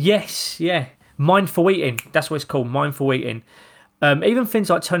food. Yes, yeah. Mindful eating, that's what it's called, mindful eating. Even things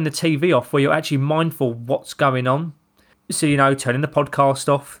like turning the TV off where you're actually mindful what's going on. So, turning the podcast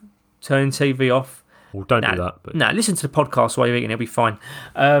off, turning TV off. Well, don't do that. But... listen to the podcast while you're eating, it'll be fine.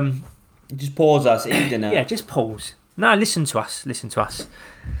 Just pause us, eat dinner. Yeah, just pause. No, listen to us.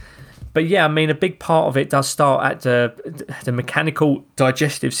 But yeah, I mean, a big part of it does start at the mechanical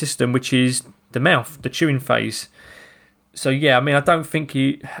digestive system, which is the mouth, the chewing phase. So yeah, I mean,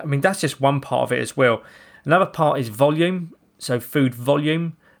 that's just one part of it as well. Another part is volume, so food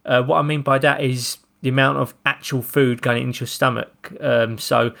volume. What I mean by that is the amount of actual food going into your stomach.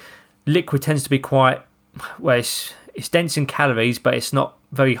 So liquid tends to be quite, well, it's dense in calories, but it's not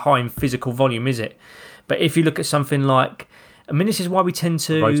very high in physical volume, is it? But if you look at something like, this is why we tend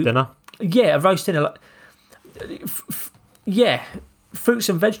to... Roast dinner? Yeah, a roast dinner. Yeah. Fruits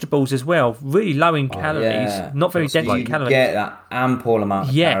and vegetables as well, really low in calories, not very dense in calories. You get that ample amount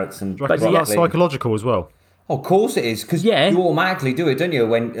of carrots and but that's psychological as well. Oh, of course it is, because Yeah. you automatically do it, don't you?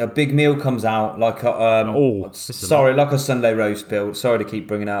 When a big meal comes out, like like a Sunday roast build. Sorry to keep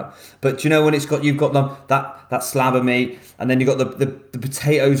bringing it up, but do you know when you've got that slab of meat, and then you've got the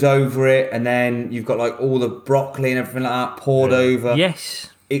potatoes over it, and then you've got like all the broccoli and everything like that poured over. Yes.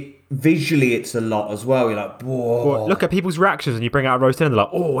 Visually, it's a lot as well. You're like, whoa. Well, look at people's reactions when you bring out a roast dinner. They're like,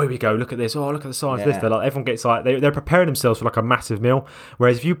 oh, here we go. Look at this. Oh, look at the size of this. They're like, everyone gets like, they're preparing themselves for like a massive meal.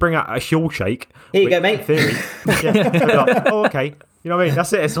 Whereas if you bring out a Huel shake, here you go, mate. In theory, like, oh, okay. You know what I mean?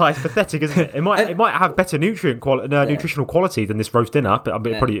 That's it. It's like, it's pathetic, isn't it? It might have better nutritional quality than this roast dinner, but I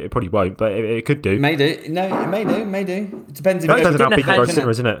mean, it probably won't. But it could do. May do. No, it may do. It depends. That depends on how big the roast dinner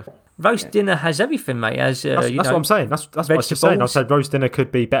is, isn't it? Roast dinner has everything, mate. That's what I'm saying. That's what I was just saying. I said roast dinner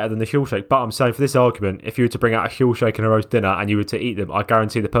could be better than the Huel shake, but I'm saying for this argument, if you were to bring out a Huel shake and a roast dinner and you were to eat them, I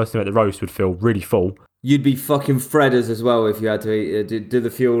guarantee the person who ate the roast would feel really full. You'd be fucking Fredders as well if you had to eat do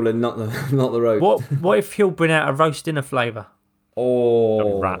the Fuel and not the roast. What if Huel bring out a roast dinner flavour?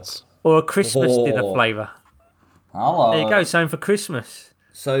 Oh, rats! Or a Christmas dinner flavour? Hello. There you go. Something for Christmas.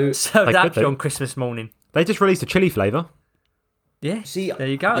 So that'd be on Christmas morning. They just released a chili flavour. Yeah. See, there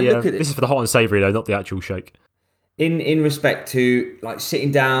you go. Yeah, this is for the hot and savoury though, not the actual shake. In respect to like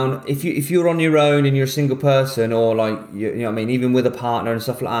sitting down, if you're on your own and you're a single person, or like you know what I mean, even with a partner and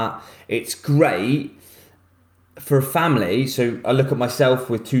stuff like that, it's great for a family. So I look at myself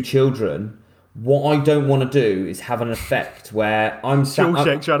with 2 children. What I don't want to do is have an effect where I'm sat Huel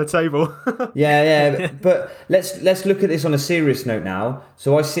shakes around a table. yeah. But let's look at this on a serious note now.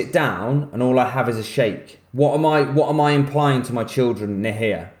 So I sit down and all I have is a shake. What am I implying to my children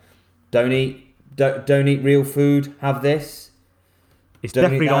here? Don't eat real food. Have this. It's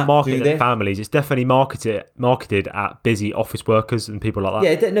definitely not marketed at families. It's definitely marketed at busy office workers and people like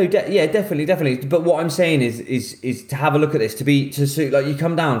that. Yeah, definitely. But what I'm saying is to have a look at this. Like you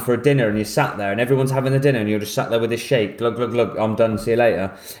come down for a dinner and you're sat there and everyone's having the dinner and you're just sat there with this shake. Glug glug glug. I'm done. See you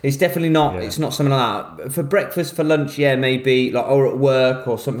later. It's definitely not. Yeah. It's not something like that. For breakfast, for lunch, yeah, maybe like or at work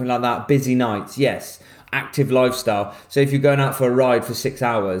or something like that. Busy nights, yes. Active lifestyle. So if you're going out for a ride for 6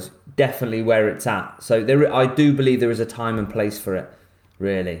 hours, definitely where it's at. So I do believe there is a time and place for it.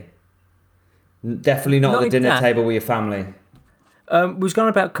 Really, definitely not at the dinner table with your family. We was going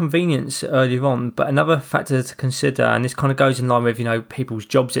about convenience earlier on, but another factor to consider, and this kind of goes in line with people's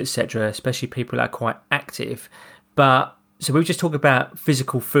jobs, etc., especially people that are quite active. But so we've just talked about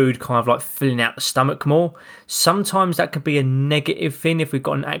physical food, kind of like filling out the stomach more. Sometimes that could be a negative thing if we've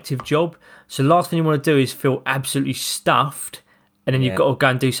got an active job. So the last thing you want to do is feel absolutely stuffed, and then you've got to go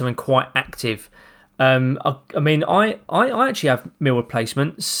and do something quite active. I mean, I actually have meal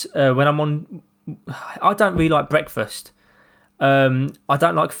replacements when I'm on. I don't really like breakfast. I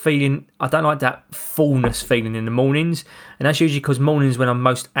don't like that fullness feeling in the mornings, and that's usually because mornings when I'm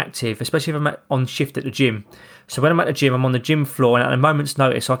most active, especially if I'm on shift at the gym. So when I'm at the gym, I'm on the gym floor, and at a moment's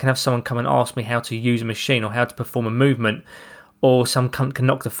notice, I can have someone come and ask me how to use a machine or how to perform a movement, or some cunt can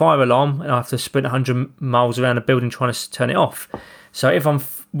knock the fire alarm, and I have to sprint 100 miles around the building trying to turn it off. So if I'm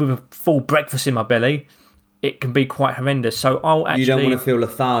with a full breakfast in my belly, it can be quite horrendous. So I'll actually... You don't want to feel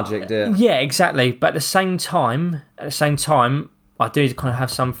lethargic, do you? Yeah, exactly. But at the same time, I do kind of have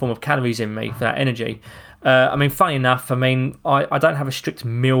some form of calories in me for that energy. I mean, funny enough, I don't have a strict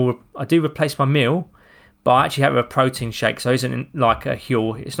meal. I do replace my meal, but I actually have a protein shake, so it isn't like a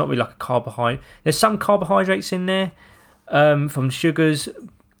Huel. It's not really like a carbohydrate. There's some carbohydrates in there from sugars,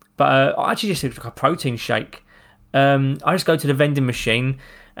 but I actually just do like a protein shake. I just go to the vending machine.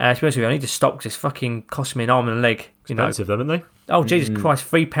 To be honest with you, I need to stop because it's fucking cost me an arm and a leg. Expensive, them, aren't they? Oh, Jesus Christ,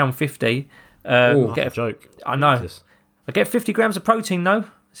 £3.50. Get a joke. I know. Jesus. I get 50 grams of protein, though.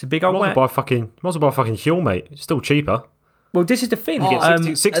 It's a big old whack. Might as well buy a fucking Huel, mate. It's still cheaper. Well, this is the thing. You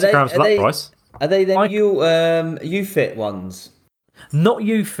get 60 grams for that price. Are they then YouFit ones? Not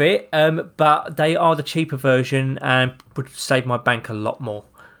YouFit, but they are the cheaper version and would save my bank a lot more.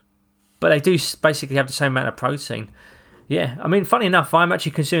 But they do basically have the same amount of protein. Yeah, I mean, funny enough, I'm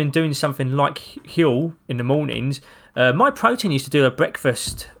actually considering doing something like Huel in the mornings. My protein used to do a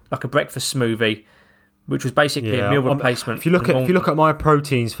breakfast smoothie, which was basically a meal replacement. If you look at my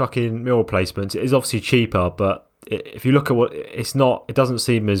proteins fucking meal replacements, it is obviously cheaper, but if you look at what it's not, it doesn't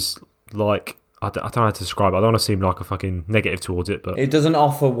seem as like I don't know how to describe it. I don't want to seem like a fucking negative towards it, but it doesn't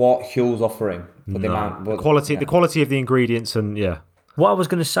offer what Huel's offering. The quality of the ingredients, and yeah. What I was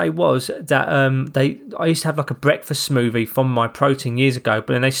going to say was that I used to have like a breakfast smoothie from my protein years ago,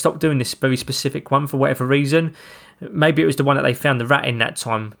 but then they stopped doing this very specific one for whatever reason. Maybe it was the one that they found the rat in that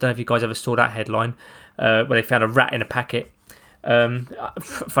time. I don't know if you guys ever saw that headline where they found a rat in a packet.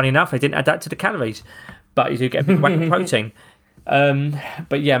 Funny enough, they didn't add that to the calories, but you do get a big whack of protein.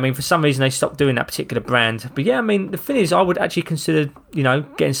 But yeah, I mean, for some reason they stopped doing that particular brand. But yeah, I mean, the thing is, I would actually consider,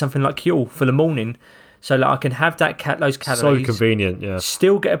 getting something like Huel for the morning, so that I can have those calories. So convenient, yeah.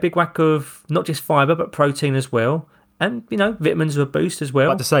 Still get a big whack of not just fibre but protein as well, and vitamins are a boost as well.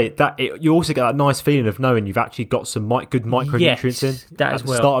 Like to say that you also get that nice feeling of knowing you've actually got some good micronutrients in that at as the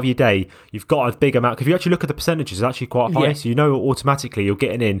well. Start of your day. You've got a big amount. If you actually look at the percentages, it's actually quite high. Yeah. So automatically you're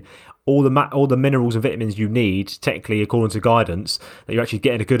getting in all the minerals and vitamins you need, technically according to guidance, that you're actually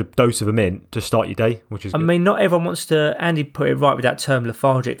getting a good dose of them in to start your day, which is good. I mean, not everyone wants to. Andy put it right with that term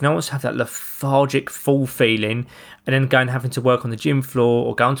lethargic. No one wants to have that lethargic full feeling, and then going having to work on the gym floor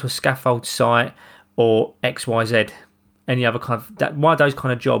or go onto a scaffold site or XYZ. Any other kind of one of those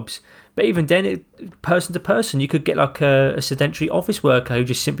kind of jobs. But even then, person to person, you could get like a sedentary office worker who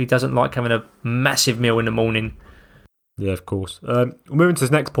just simply doesn't like having a massive meal in the morning. Yeah, of course. We're moving to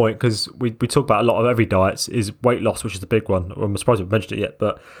this next point, because we talk about a lot of every diets, is weight loss, which is the big one. I'm surprised we haven't mentioned it yet,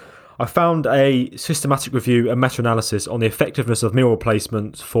 but I found a systematic review and meta-analysis on the effectiveness of meal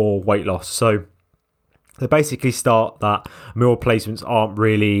replacements for weight loss. So they basically start that meal replacements aren't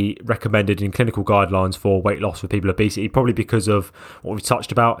really recommended in clinical guidelines for weight loss for people with obesity, probably because of what we've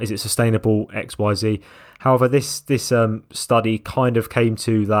touched about. Is it sustainable? XYZ. However, this study kind of came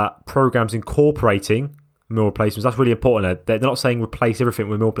to that programs incorporating meal replacements, that's really important. They're not saying replace everything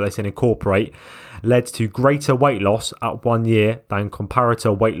with meal, but they're saying incorporate, led to greater weight loss at 1 year than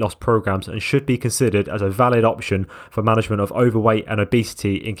comparator weight loss programs, and should be considered as a valid option for management of overweight and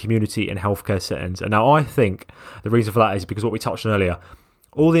obesity in community and healthcare settings. And now I think the reason for that is because what we touched on earlier,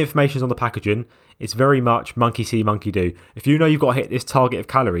 all the information is on the packaging. It's very much monkey see, monkey do. If you know you've got to hit this target of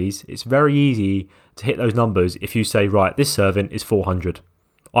calories, it's very easy to hit those numbers if you say, right, this serving is 400.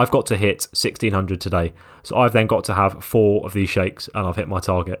 I've got to hit 1600 today. So I've then got to have 4 of these shakes and I've hit my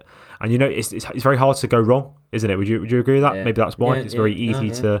target. And it's very hard to go wrong, isn't it? Would you agree with that? Yeah. Maybe that's why it's very easy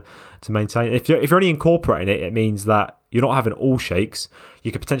to maintain. If you're only incorporating it, it means that you're not having all shakes.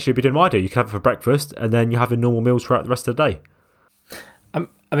 You could potentially be doing what I do. You could have it for breakfast and then you're having normal meals throughout the rest of the day.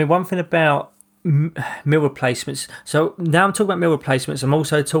 I mean, one thing about meal replacements. So now I'm talking about meal replacements. I'm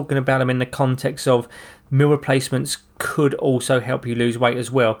also talking about them in the context of meal replacements could also help you lose weight as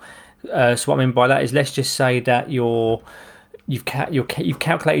well. So what I mean by that is, let's just say that you've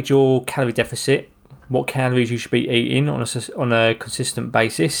calculated your calorie deficit, what calories you should be eating on a consistent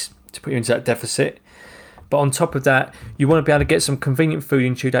basis to put you into that deficit. But on top of that, you want to be able to get some convenient food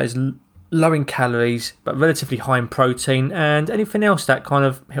into you that is low in calories but relatively high in protein and anything else that kind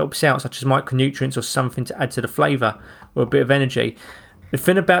of helps out, such as micronutrients or something to add to the flavour or a bit of energy. The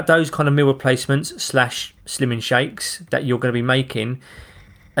thing about those kind of meal replacements / slimming shakes that you're going to be making,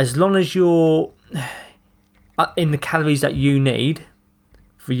 as long as you're in the calories that you need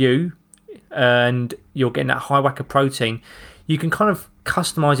for you and you're getting that high whack of protein, you can kind of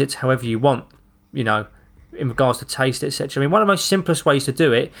customise it to however you want, in regards to taste, etc. I mean, one of the most simplest ways to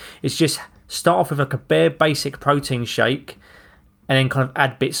do it is just start off with like a bare basic protein shake and then kind of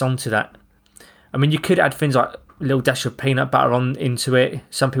add bits onto that. I mean, you could add things like a little dash of peanut butter into it.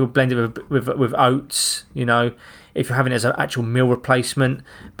 Some people blend it with oats, if you're having it as an actual meal replacement.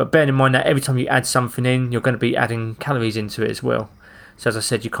 But bearing in mind that every time you add something in, you're going to be adding calories into it as well. So as I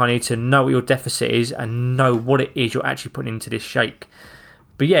said, you kind of need to know what your deficit is and know what it is you're actually putting into this shake.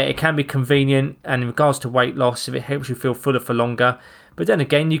 But yeah, it can be convenient, and in regards to weight loss, if it helps you feel fuller for longer. But then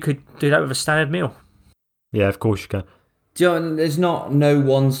again, you could do that with a standard meal. Yeah, of course you can. There's no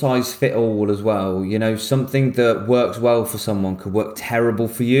one size fit all as well. Something that works well for someone could work terrible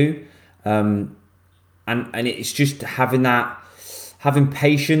for you. And it's just having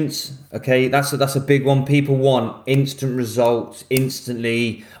patience. Okay, that's a big one. People want instant results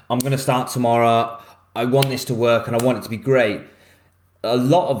instantly. I'm going to start tomorrow. I want this to work and I want it to be great. A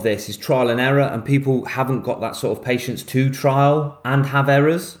lot of this is trial and error, and people haven't got that sort of patience to trial and have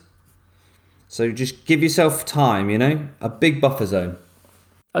errors. So just give yourself time, a big buffer zone.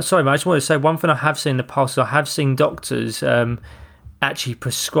 Sorry, mate, I just want to say one thing I have seen in the past. I have seen doctors actually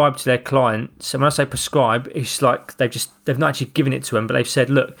prescribe to their clients. So when I say prescribe, it's like they've not actually given it to them, but they've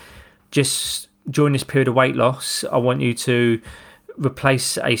said, look, just during this period of weight loss, I want you to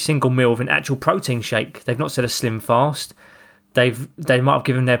replace a single meal with an actual protein shake. They've not said a slim fast. They might have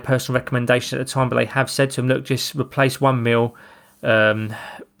given their personal recommendation at the time, but they have said to them, look, just replace one meal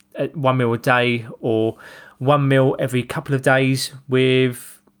a day or one meal every couple of days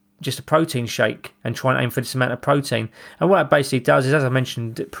with just a protein shake and try and aim for this amount of protein. And what it basically does is, as I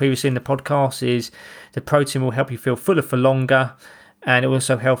mentioned previously in the podcast, is the protein will help you feel fuller for longer, and it will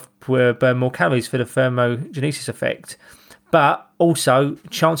also help burn more calories for the thermogenesis effect. But also,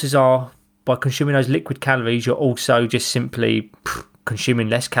 chances are by consuming those liquid calories, you're also just simply consuming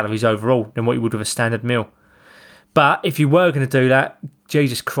less calories overall than what you would with a standard meal. But if you were going to do that,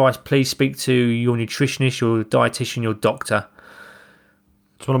 Jesus Christ, please speak to your nutritionist, your dietitian, your doctor.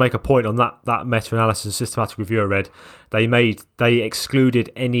 Just want to make a point on that meta-analysis and systematic review I read. They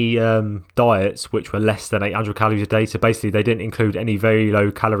excluded any diets which were less than 800 calories a day. So basically, they didn't include any very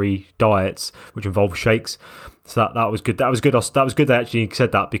low calorie diets which involve shakes. So that was good. That was good. That was good. They actually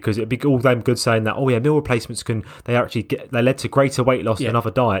said that, because it'd be all them good saying that. Oh yeah, meal replacements they led to greater weight loss than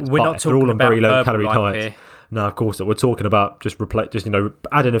other diets. We're not talking all on about very low calorie Herbalife diets. here. No, of course not. We're talking about just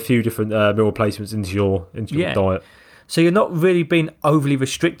adding a few different meal replacements into your diet. So you're not really being overly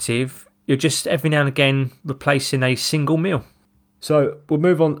restrictive. You're just every now and again replacing a single meal. So we'll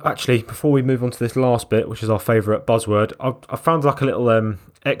move on. Actually, before we move on to this last bit, which is our favourite buzzword, I found like a little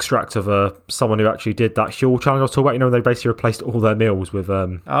extract of someone who actually did that Huel challenge I was talking about. They basically replaced all their meals with go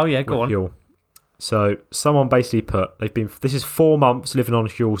on. Huel. So someone basically this is 4 months living on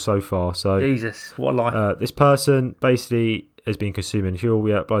Huel so far. So Jesus, what a life. This person basically has been consuming Huel.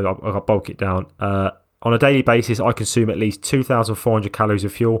 Yeah, I'll bulk it down. On a daily basis, I consume at least 2,400 calories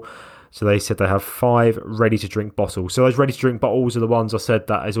of fuel. So they said they have 5 ready-to-drink bottles. So those ready-to-drink bottles are the ones I said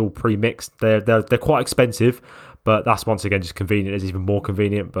that is all pre-mixed. They're quite expensive, but that's once again just convenient. It's even more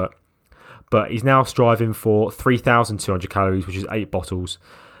convenient. But he's now striving for 3,200 calories, which is 8 bottles.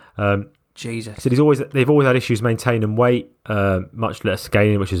 Jesus. So they've always had issues maintaining weight, much less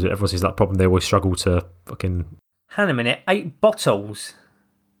gaining, which is everyone sees that problem. They always struggle to fucking. Hang on a minute, 8 bottles.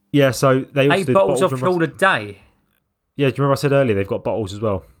 Yeah, so they also 8 bottles of fuel a day. Yeah, do you remember I said earlier they've got bottles as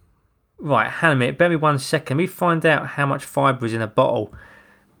well? Right, hang on a minute. Bear me 1 second. Let me find out how much fibre is in a bottle.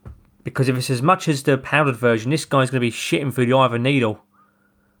 Because if it's as much as the powdered version, this guy's going to be shitting through the eye of a needle.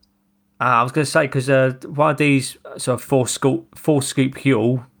 I was going to say, because one of these sort of 4 scoop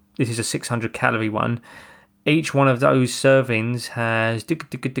Huel, this is a 600 calorie one. Each one of those servings has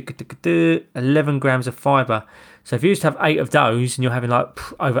 11 grams of fibre. So if you just have 8 of those, and you're having like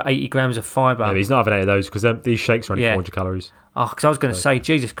over 80 grams of fibre. Yeah, he's not having 8 of those because these shakes are only 400 calories. Oh, because I was going to say,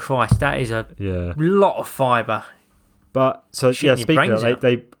 Jesus Christ, that is a lot of fibre. But so speaking of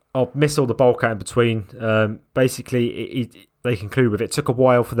that, I'll miss all the bulk out in between. Basically, they conclude with it took a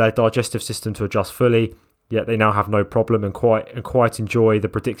while for their digestive system to adjust fully. Yet they now have no problem and quite enjoy the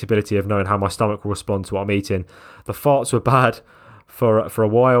predictability of knowing how my stomach will respond to what I'm eating. The farts were bad for a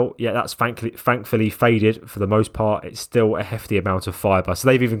while, yet that's thankfully faded for the most part. It's still a hefty amount of fibre. So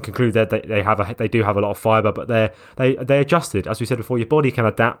they've even concluded that they do have a lot of fibre, but they adjusted. As we said before, your body can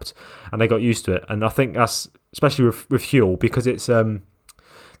adapt, and they got used to it. And I think that's especially with Huel, because it's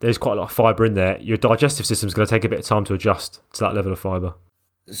there's quite a lot of fibre in there. Your digestive system's going to take a bit of time to adjust to that level of fibre.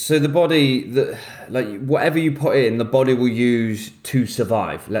 So the body, whatever you put in, the body will use to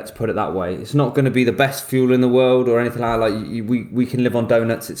survive. Let's put it that way. It's not going to be the best fuel in the world or anything like that. We can live on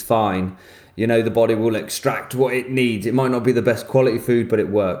donuts. It's fine. The body will extract what it needs. It might not be the best quality food, but it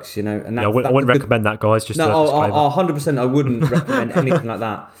works. And I wouldn't recommend that, guys. Just 100%. I wouldn't recommend anything like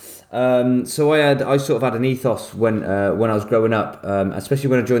that. So I sort of had an ethos when I was growing up, especially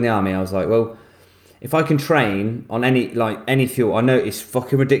when I joined the army. I was like, well, if I can train on any fuel, I know it's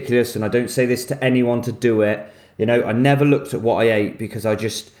fucking ridiculous, and I don't say this to anyone to do it. I never looked at what I ate because I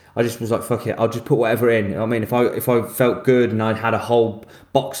just was like, fuck it, I'll just put whatever in. I mean, if I felt good and I'd had a whole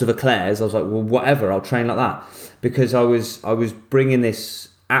box of eclairs, I was like, well, whatever, I'll train like that, because I was bringing this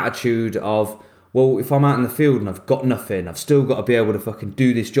attitude of, well, if I'm out in the field and I've got nothing, I've still got to be able to fucking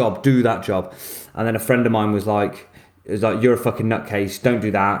do this job, do that job. And then a friend of mine was like, you're a fucking nutcase, don't do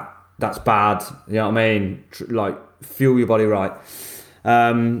that. That's bad. You know what I mean? Fuel your body right.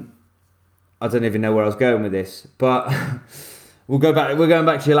 I don't even know where I was going with this, but we're going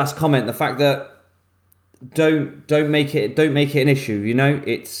back to your last comment. The fact that don't make it an issue.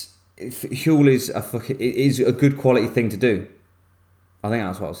 Huel is a good quality thing to do. I think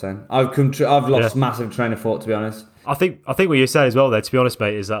that's what I was saying. I've lost massive train of thought, to be honest. I think what you're saying as well there, to be honest,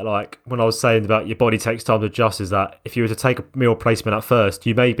 mate, is that when I was saying about your body takes time to adjust, is that if you were to take a meal replacement at first,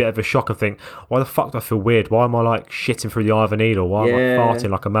 you may be a bit of a shock and think, why the fuck do I feel weird? Why am I shitting through the eye of a needle? Why am I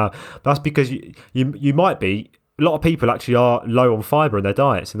farting like a mad? That's because you might be. A lot of people actually are low on fibre in their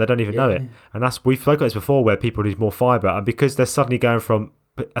diets and they don't even know it. And we've spoken about this before, where people need more fibre, and because they're suddenly going from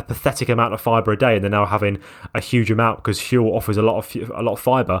a pathetic amount of fibre a day and they're now having a huge amount, because Huel offers a lot of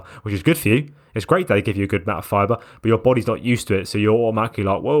fibre, which is good for you. It's great that they give you a good amount of fibre, but your body's not used to it, so you're automatically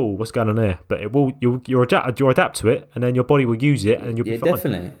like, whoa, what's going on here? But you'll adapt to it, and then your body will use it, and you'll be fine.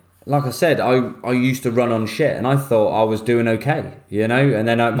 Definitely. Like I said, I used to run on shit, and I thought I was doing okay, and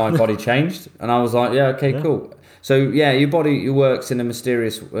then my body changed, and I was like, cool. So yeah, your body works in a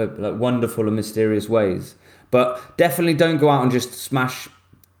mysterious, like wonderful and mysterious ways. But definitely don't go out and just smash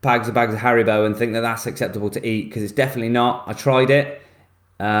bags of Haribo and think that that's acceptable to eat, because it's definitely not. I tried it.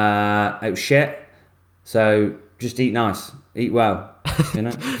 It was shit. So just eat nice, eat well. You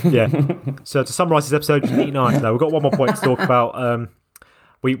know. Yeah. So to summarise this episode, just eat nice. No, we've got one more point to talk about.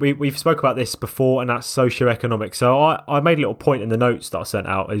 We've spoke about this before, and that's socioeconomic. So I made a little point in the notes that I sent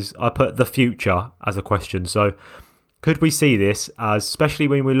out. Is I put the future as a question. So could we see this as, especially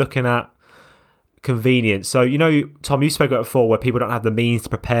when we're looking at convenience? So Tom, you spoke about before where people don't have the means to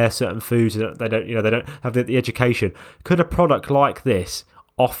prepare certain foods, and they don't have the education. Could a product like this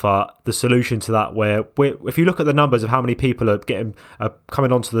offer the solution to that, where if you look at the numbers of how many people are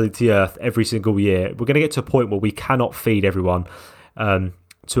coming onto the earth every single year, we're going to get to a point where we cannot feed everyone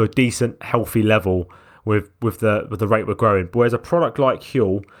to a decent, healthy level with the rate we're growing. Whereas a product like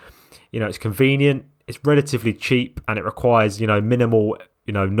Huel, it's convenient, it's relatively cheap, and it requires minimal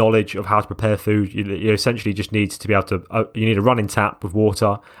knowledge of how to prepare food. You essentially just need to be able to you need a running tap with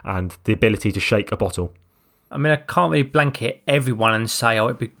water and the ability to shake a bottle. I mean, I can't really blanket everyone and say,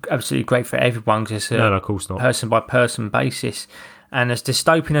 it'd be absolutely great for everyone, because it's no, of course not. Person by person basis. And as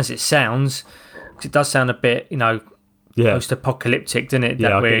dystopian as it sounds, 'cause it does sound a bit, post-apocalyptic, doesn't it?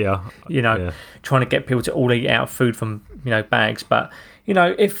 That we're, trying to get people to all eat out food from, bags. But,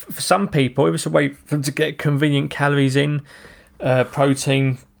 if for some people, if it's a way for them to get convenient calories in,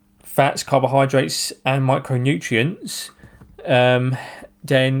 protein, fats, carbohydrates, and micronutrients,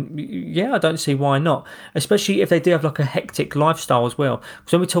 then I don't see why not, especially if they do have like a hectic lifestyle as well.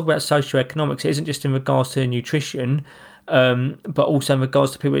 Because when we talk about socioeconomics, it isn't just in regards to nutrition, but also in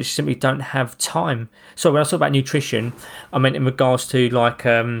regards to people who simply don't have time. So when I talk about nutrition, I meant in regards to like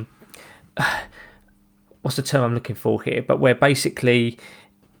what's the term I'm looking for here, but where basically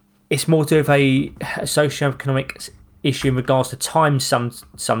it's more to do with a socioeconomic issue in regards to time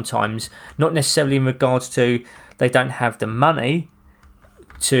sometimes, not necessarily in regards to they don't have the money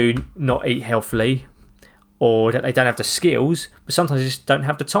to not eat healthily, or that they don't have the skills, but sometimes they just don't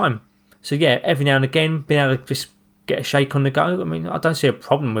have the time. So yeah, every now and again, being able to just get a shake on the go, I mean, I don't see a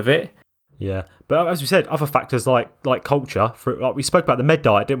problem with it. Yeah, but as we said, other factors like culture. Like we spoke about the med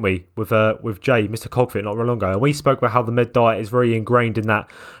diet, didn't we, with Jay, Mr. Cogfit, not very long ago, and we spoke about how the med diet is very ingrained in that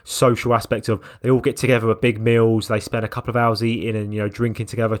social aspect of they all get together with big meals, they spend a couple of hours eating and drinking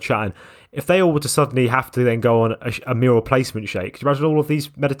together, chatting. If they all were to suddenly have to then go on a meal replacement shake, could you imagine all of these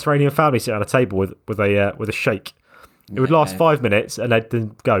Mediterranean families sitting at a table with a shake? It would last 5 minutes and they'd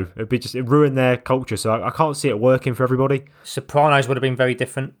then go. It'd ruin their culture. So I can't see it working for everybody. Sopranos would have been very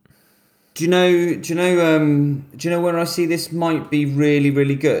different. Do you know where I see this might be really,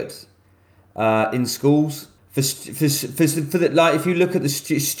 really good? In schools. For like, if you look at the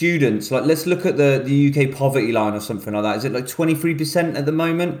students, like let's look at the UK poverty line or something like that. Is it like 23% at the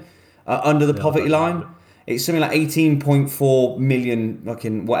moment under the poverty line? It's something like 18.4 million, like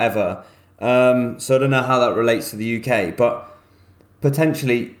in whatever. So I don't know how that relates to the UK, but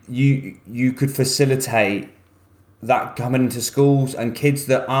potentially you could facilitate that coming into schools, and kids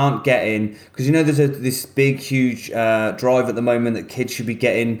that aren't getting, because there's this big huge drive at the moment that kids should be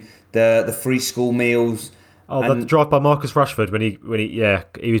getting the free school meals. The drive by Marcus Rashford when he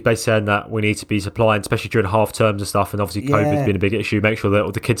was basically saying that we need to be supplying, especially during half terms and stuff, and obviously COVID's been a big issue. Make sure that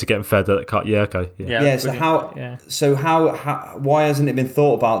all the kids are getting fed. So why hasn't it been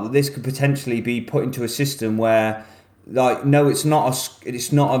thought about that this could potentially be put into a system where, like, no, it's not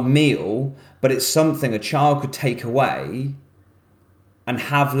a meal, but it's something a child could take away and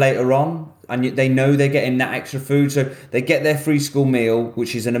have later on, and they know they're getting that extra food, so they get their free school meal,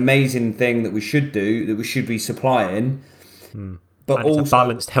 which is an amazing thing that we should do, that we should be supplying. But and also it's a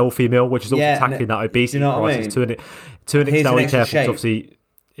balanced, healthy meal, which is also tackling that obesity crisis to an extent. Obviously,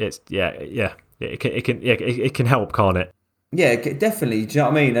 it can help, can't it? Yeah, definitely. Do you know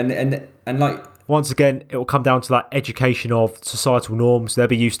what I mean? And like, once again, it will come down to that education of societal norms. They'll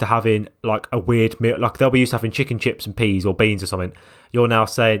be used to having like a weird meal, like they'll be used to having chicken, chips and peas or beans or something. You're now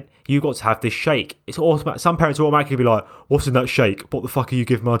saying, you've got to have this shake. It's automatic. Some parents will automatically be like, what's in that shake? What the fuck are you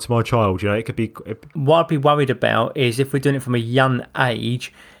giving to my child? It could be... What I'd be worried about is if we're doing it from a young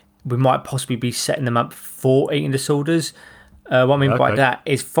age, we might possibly be setting them up for eating disorders. What I mean by that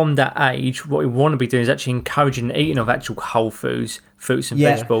is from that age, what we want to be doing is actually encouraging the eating of actual whole foods, fruits and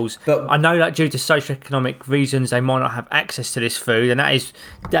vegetables. But I know that due to socioeconomic reasons, they might not have access to this food, and that is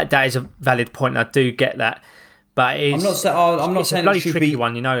a valid point. And I do get that, but I'm not saying it should be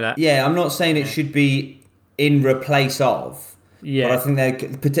one. You know that. Yeah, I'm not saying it should be in replace of. Yeah, but I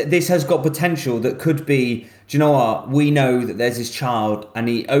think this has got potential that could be. Do you know what? We know that there's this child, and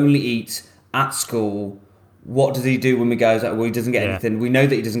he only eats at school what does he do when we goes out? Well, he doesn't get anything. We know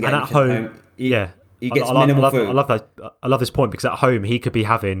that he doesn't get and anything at home. He gets I minimal love, food. I love this point because at home he could be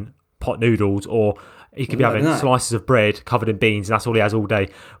having pot noodles or he could be having slices of bread covered in beans, and that's all he has all day.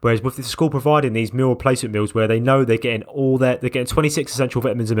 Whereas with the school providing these meal replacement meals where they know they're getting they're getting 26 essential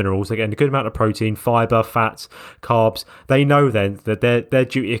vitamins and minerals, they're getting a good amount of protein, fibre, fats, carbs. They know then that their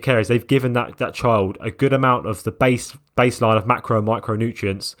duty of care is they've given that child a good amount of the baseline of macro and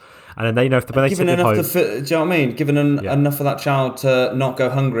micronutrients. And then they know when they sit at home, do you know what I mean? Given enough for that child to not go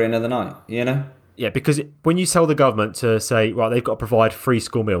hungry another night, you know? Yeah, because when you tell the government to say, right, they've got to provide free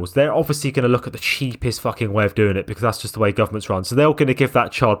school meals, they're obviously going to look at the cheapest fucking way of doing it because that's just the way governments run. So they're going to give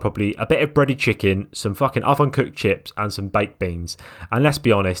that child probably a bit of breaded chicken, some fucking oven-cooked chips, and some baked beans. And let's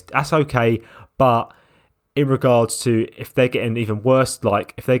be honest, that's okay, but in regards to if they're getting even worse,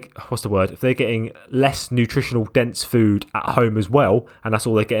 like if they're getting less nutritional dense food at home as well, and that's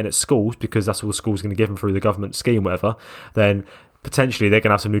all they're getting at schools because that's all the school's going to give them through the government scheme, whatever, then potentially they're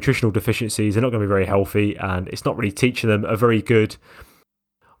going to have some nutritional deficiencies. They're not going to be very healthy, and it's not really teaching them a very good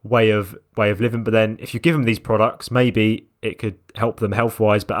way of living. But then if you give them these products, maybe it could help them health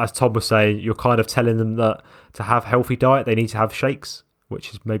wise. But as Tom was saying, you're kind of telling them that to have healthy diet, they need to have shakes, which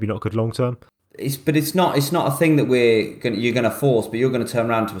is maybe not good long term. It's not a thing that you're going to force, but you're going to turn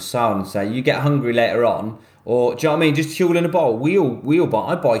around to a child and say, you get hungry later on, or do you know what I mean? Just Huel in a bottle. We all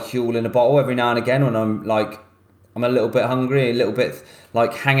buy. I buy Huel in a bottle every now and again when I'm a little bit hungry, a little bit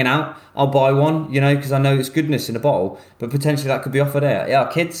like hanging out. I'll buy one, you know, because I know it's goodness in a bottle, but potentially that could be offered there. Yeah,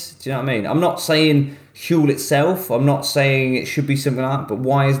 kids, do you know what I mean? I'm not saying Huel itself, I'm not saying it should be something like that, but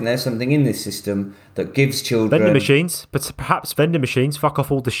why isn't there something in this system that gives children... Vending machines, but perhaps vending machines, fuck off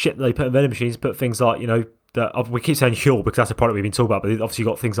all the shit that they put in vending machines, put things like, you know, we keep saying Huel because that's a product we've been talking about, but obviously you've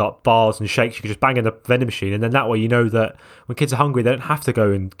got things like bars and shakes you can just bang in the vending machine, and then that way you know that when kids are hungry they don't have to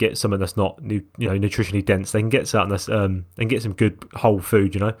go and get something that's not nutritionally dense. They can get something that's and get some good whole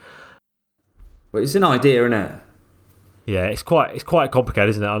food, you know. Well, it's an idea, isn't it? Yeah, it's quite complicated,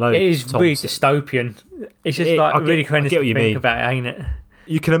 isn't it? I know it is really dystopian. It's just really kind of think about it, ain't it?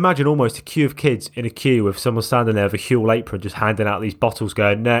 You can imagine almost a queue of kids in a queue with someone standing there with a Huel apron just handing out these bottles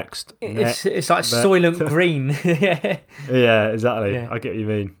going, next. It's like Soylent Green. Yeah, exactly. Yeah. I get what you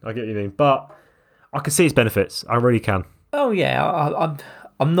mean. But I can see its benefits. I really can. Oh, yeah.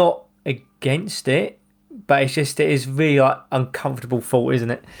 I'm not against it, but it is really like uncomfortable thought,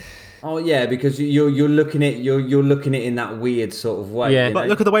 isn't it? Oh yeah, because you're looking at you're looking at it in that weird sort of way. Yeah, but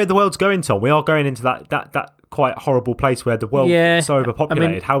look at the way the world's going, Tom. We are going into that quite horrible place where the world is so overpopulated.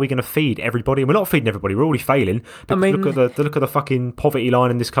 I mean, how are we going to feed everybody? And we're not feeding everybody. We're already failing. Look at the fucking poverty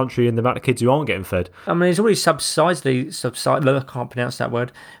line in this country and the amount of kids who aren't getting fed. I mean, it's already subsidized. I can't pronounce that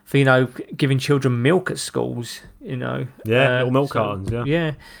word for giving children milk at schools. Little milk cartons.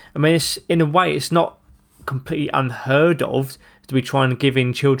 Yeah. I mean, it's in a way it's not completely unheard of to be trying to give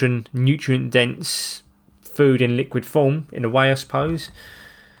in children nutrient-dense food in liquid form, in a way, I suppose.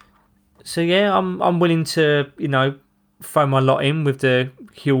 So yeah, I'm willing to, throw my lot in with the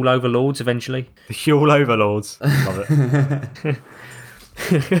Huel overlords eventually. The Huel overlords, love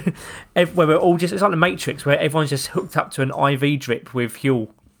it. Where we're all it's like the Matrix, where everyone's just hooked up to an IV drip with Huel.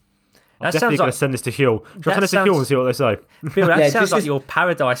 I'm definitely going to send this to Huel. Send this to Huel and see what they say. Phil, that sounds like your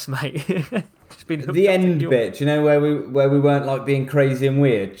paradise, mate. The end bit, where we weren't like being crazy and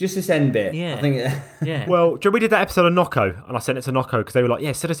weird. Just this end bit. Yeah. I think. Yeah. Well, we did that episode of Nocco, and I sent it to Nocco because they were like,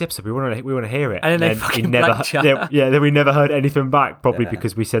 "Yeah, send us the episode. We want to hear it." And then they fucking blanked you. Then we never heard anything back, probably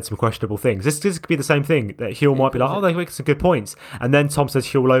because we said some questionable things. This could be the same thing. That Huel might be like, "Oh, they make some good points," and then Tom says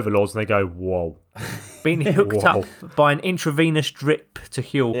Huel overlords, and they go, "Whoa." Being hooked up by an intravenous drip to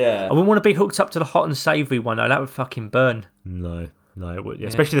Huel. Yeah. I wouldn't want to be hooked up to the hot and savoury one, though. That would fucking burn. No, it would. Yeah.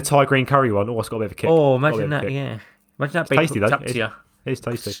 Especially the Thai green curry one. Oh, it's got a bit of a kick. Oh, imagine that, yeah. Imagine that being tasty, hooked though. up to you. It's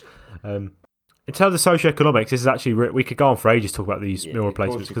tasty. In terms of socioeconomics, this is actually we could go on for ages talk about these meal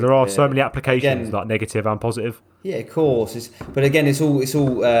replacements because there are so many applications, like negative and positive. Yeah, of course. But again, it's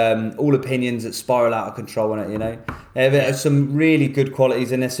all opinions that spiral out of control, isn't it? There's some really good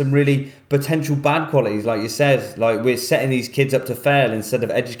qualities and there's some really potential bad qualities, like you said. Like we're setting these kids up to fail instead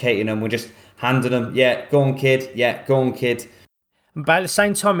of educating them. We're just handing them, go on, kid. Yeah, go on, kid. But at the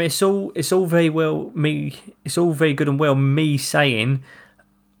same time, it's all very good and well me saying,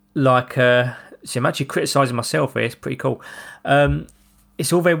 like, see, I'm actually criticising myself here. It's pretty cool.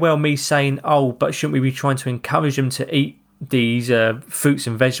 It's all very well me saying, oh, but shouldn't we be trying to encourage them to eat these fruits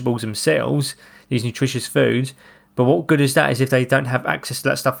and vegetables themselves, these nutritious foods? But what good is that if they don't have access to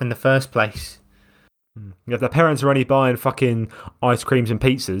that stuff in the first place? If their parents are only buying fucking ice creams and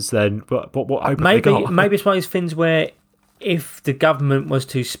pizzas, then what hope have they got? Maybe it's one of those things where if the government was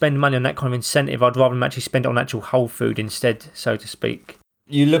to spend money on that kind of incentive, I'd rather them actually spend it on actual whole food instead, so to speak.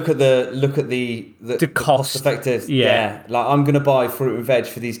 You look at the cost effective. Yeah. Like I'm going to buy fruit and veg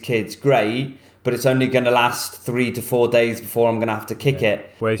for these kids. Great. But it's only going to last 3 to 4 days before I'm going to have to kick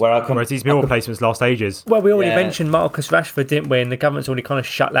it. Whereas these meal replacements last ages. Well, we already mentioned Marcus Rashford, didn't we? And the government's already kind of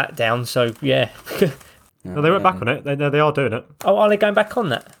shut that down. So, yeah. No, they went back on it. They are doing it. Oh, are they going back on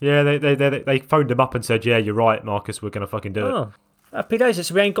that? Yeah, they phoned him up and said, yeah, you're right, Marcus, we're going to fucking do it. Happy days.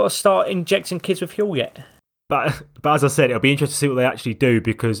 So we ain't got to start injecting kids with Huel yet. But as I said, it'll be interesting to see what they actually do,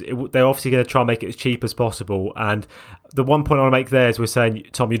 because they're obviously going to try and make it as cheap as possible. And the one point I want to make there is we're saying,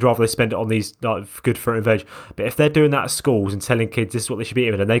 Tom, you'd rather they spend it on these good fruit and veg. But if they're doing that at schools and telling kids this is what they should be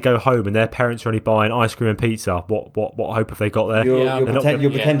eating, and they go home and their parents are only buying ice cream and pizza, what hope have they got there? You're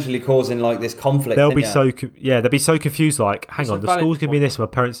potentially causing like this conflict. They'll be so confused. Like, hang on, the school's giving me this, and my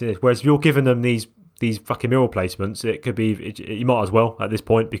parents do this. Whereas you're giving them these fucking meal replacements, it could be, you might as well at this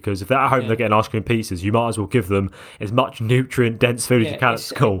point, because if they're at home they're getting ice cream pizzas, you might as well give them as much nutrient dense food as you can at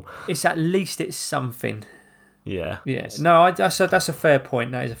school. It's at least it's something. Yeah. No, that's a fair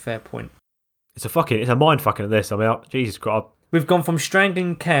point. That is a fair point. It's a mind fucking at this. I mean, Jesus Christ. We've gone from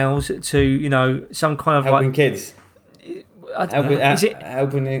strangling cows to, some kind of helping like kids. It's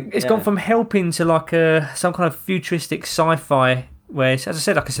gone from helping to like some kind of futuristic sci-fi, where, as I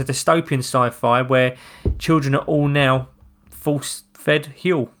said, like I said, dystopian sci-fi, where children are all now force-fed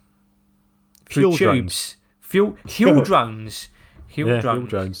Huel through tubes. Huel drones. Huel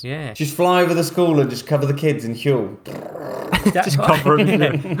drones. Yeah. Just fly over the school and just cover the kids in Huel. Just cover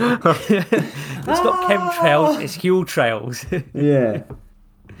them. It's not chemtrails, it's Huel trails. Yeah.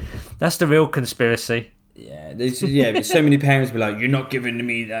 That's the real conspiracy. Yeah, there's so many parents be like, you're not giving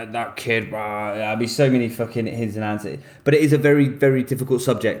me that kid. There'll be so many fucking hints and answers. But it is a very, very difficult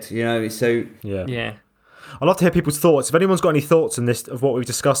subject, It's so... Yeah. I'd love to hear people's thoughts. If anyone's got any thoughts on this, of what we've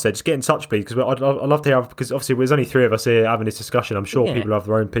discussed there, just get in touch, please, because I'd love to hear, because obviously there's only 3 of us here having this discussion. I'm sure people have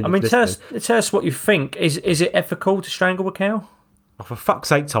their own opinions. I mean, tell us what you think. Is it ethical to strangle a cow? Oh, for fuck's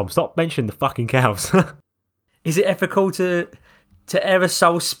sake, Tom, stop mentioning the fucking cows. Is it ethical to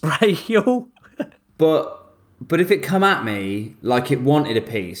aerosol spray Huel? But if it come at me like it wanted a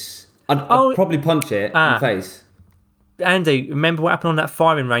piece, I'd probably punch it in the face. Andy, remember what happened on that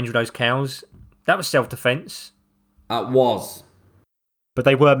firing range with those cows? That was self-defence. It was. But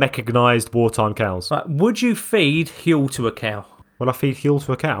they were mechanised wartime cows. Right, would you feed Huel to a cow? Will I feed Huel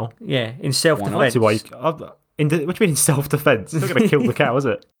to a cow? Yeah, in self-defence. What do you mean in self-defence? It's not going to kill the cow, is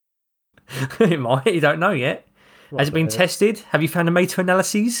it? It might. You don't know yet. Has it been tested? Have you found a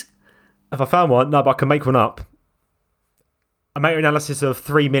meta-analysis? Have I found one? No, but I can make one up. A meta-analysis of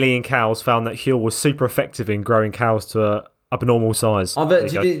 3 million cows found that Huel was super effective in growing cows to a abnormal size. Do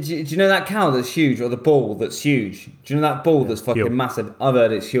you know that cow that's huge, or the bull that's huge? Do you know that bull that's fucking massive? I've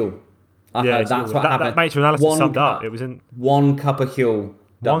heard it's Huel. I heard that's what happened. That meta-analysis summed up. It was in 1 cup of Huel.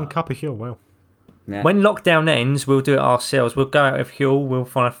 Done. 1 cup of Huel, wow. Yeah. When lockdown ends, we'll do it ourselves. We'll go out with Huel, we'll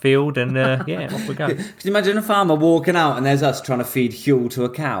find a field, and off we go. Can you imagine a farmer walking out and there's us trying to feed Huel to a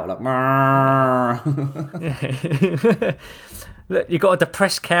cow? Like, look, you got a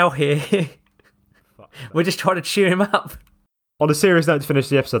depressed cow here. We're just trying to cheer him up. On a serious note to finish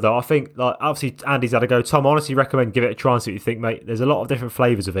the episode, though, I think, obviously Andy's had a go. Tom, I honestly recommend give it a try and see what you think, mate. There's a lot of different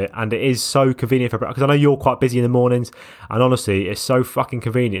flavours of it, and it is so convenient for breakfast. Because I know you're quite busy in the mornings, and honestly, it's so fucking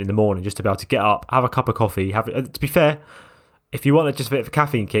convenient in the morning just to be able to get up, have a cup of coffee. To be fair, if you want just a bit of a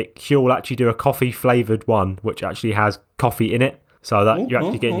caffeine kick, Huel will actually do a coffee flavoured one, which actually has coffee in it. So that you're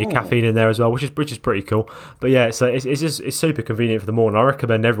actually getting your caffeine in there as well, which is pretty cool. But yeah, so it's super convenient for the morning. I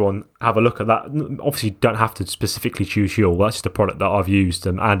recommend everyone have a look at that. Obviously, you don't have to specifically choose Huel. That's just a product that I've used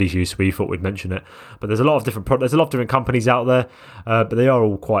and Andy's used, so we thought we'd mention it. But there's a lot of different there's a lot of different companies out there, but they are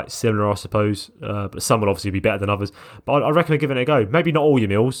all quite similar, I suppose. But some will obviously be better than others. But I recommend giving it a go. Maybe not all your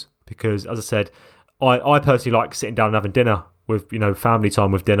meals, because as I said, I personally like sitting down and having dinner with family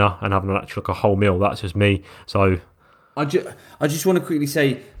time with dinner and having a whole meal. That's just me. So. I just want to quickly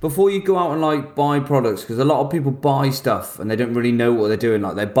say, before you go out and buy products, because a lot of people buy stuff and they don't really know what they're doing.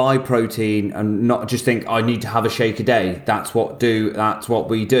 They buy protein and not just think, I need to have a shake a day. That's what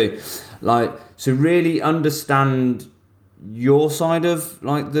we do. So really understand your side of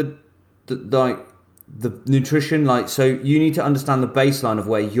the nutrition. So you need to understand the baseline of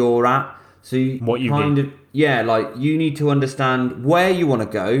where you're at. So you need to understand where you want to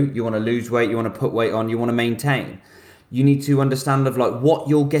go. You want to lose weight, you want to put weight on, you want to maintain. You need to understand what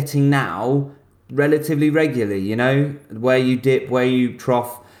you're getting now relatively regularly, where you dip, where you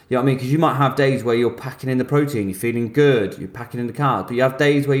trough. You know what I mean? Because you might have days where you're packing in the protein, you're feeling good, you're packing in the carbs, but you have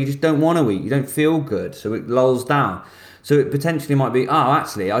days where you just don't want to eat, you don't feel good, so it lulls down. So it potentially might be,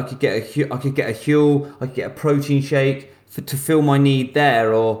 actually, I could get a Huel, I could get a protein shake to fill my need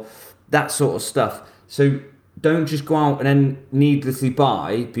there, or that sort of stuff. So don't just go out and then needlessly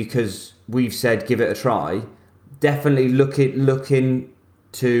buy because we've said give it a try. Definitely look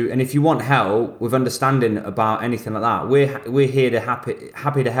into, and if you want help with understanding about anything like that, we're here to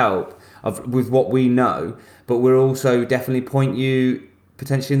happy to help with what we know, but we'll also definitely point you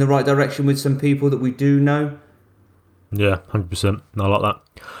potentially in the right direction with some people that we do know. Yeah, 100%. I like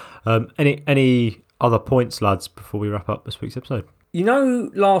that. Any other points, lads, before we wrap up this week's episode? You know,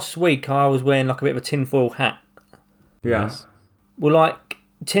 last week I was wearing like a bit of a tinfoil hat. Yeah. Yes. Well, like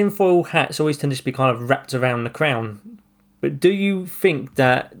tinfoil hats always tend to be kind of wrapped around the crown. But do you think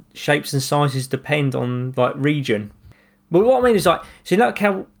that shapes and sizes depend on like region? But what I mean is like, so like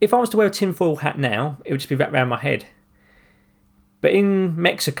how if I was to wear a tinfoil hat now, it would just be wrapped around my head. But in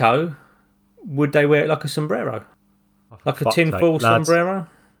Mexico, would they wear it like a sombrero? Like a tinfoil sombrero?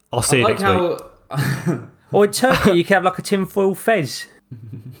 I'll see you next week. Or in Turkey, you can have like a tinfoil fez.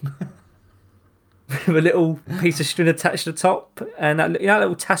 With a little piece of string attached to the top. And that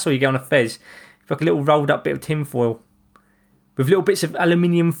little tassel you get on a fez. It's like a little rolled up bit of tinfoil. With little bits of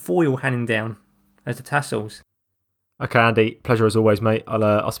aluminium foil hanging down as the tassels. Okay, Andy. Pleasure as always, mate.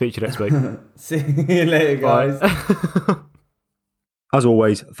 I'll speak to you next week. See you later, guys. As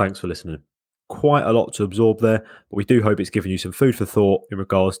always, thanks for listening. Quite a lot to absorb there, but we do hope it's given you some food for thought in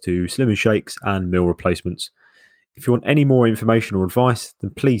regards to Slimming Shakes and meal replacements. If you want any more information or advice,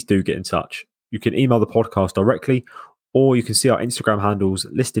 then please do get in touch. You can email the podcast directly, or you can see our Instagram handles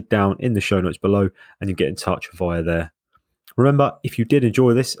listed down in the show notes below, and you get in touch via there. Remember, if you did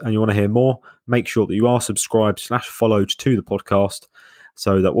enjoy this and you want to hear more, make sure that you are subscribed/followed to the podcast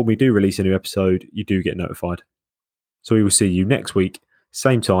so that when we do release a new episode, you do get notified. So we will see you next week,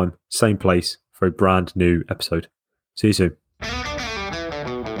 same time, same place, for a brand new episode. See you soon.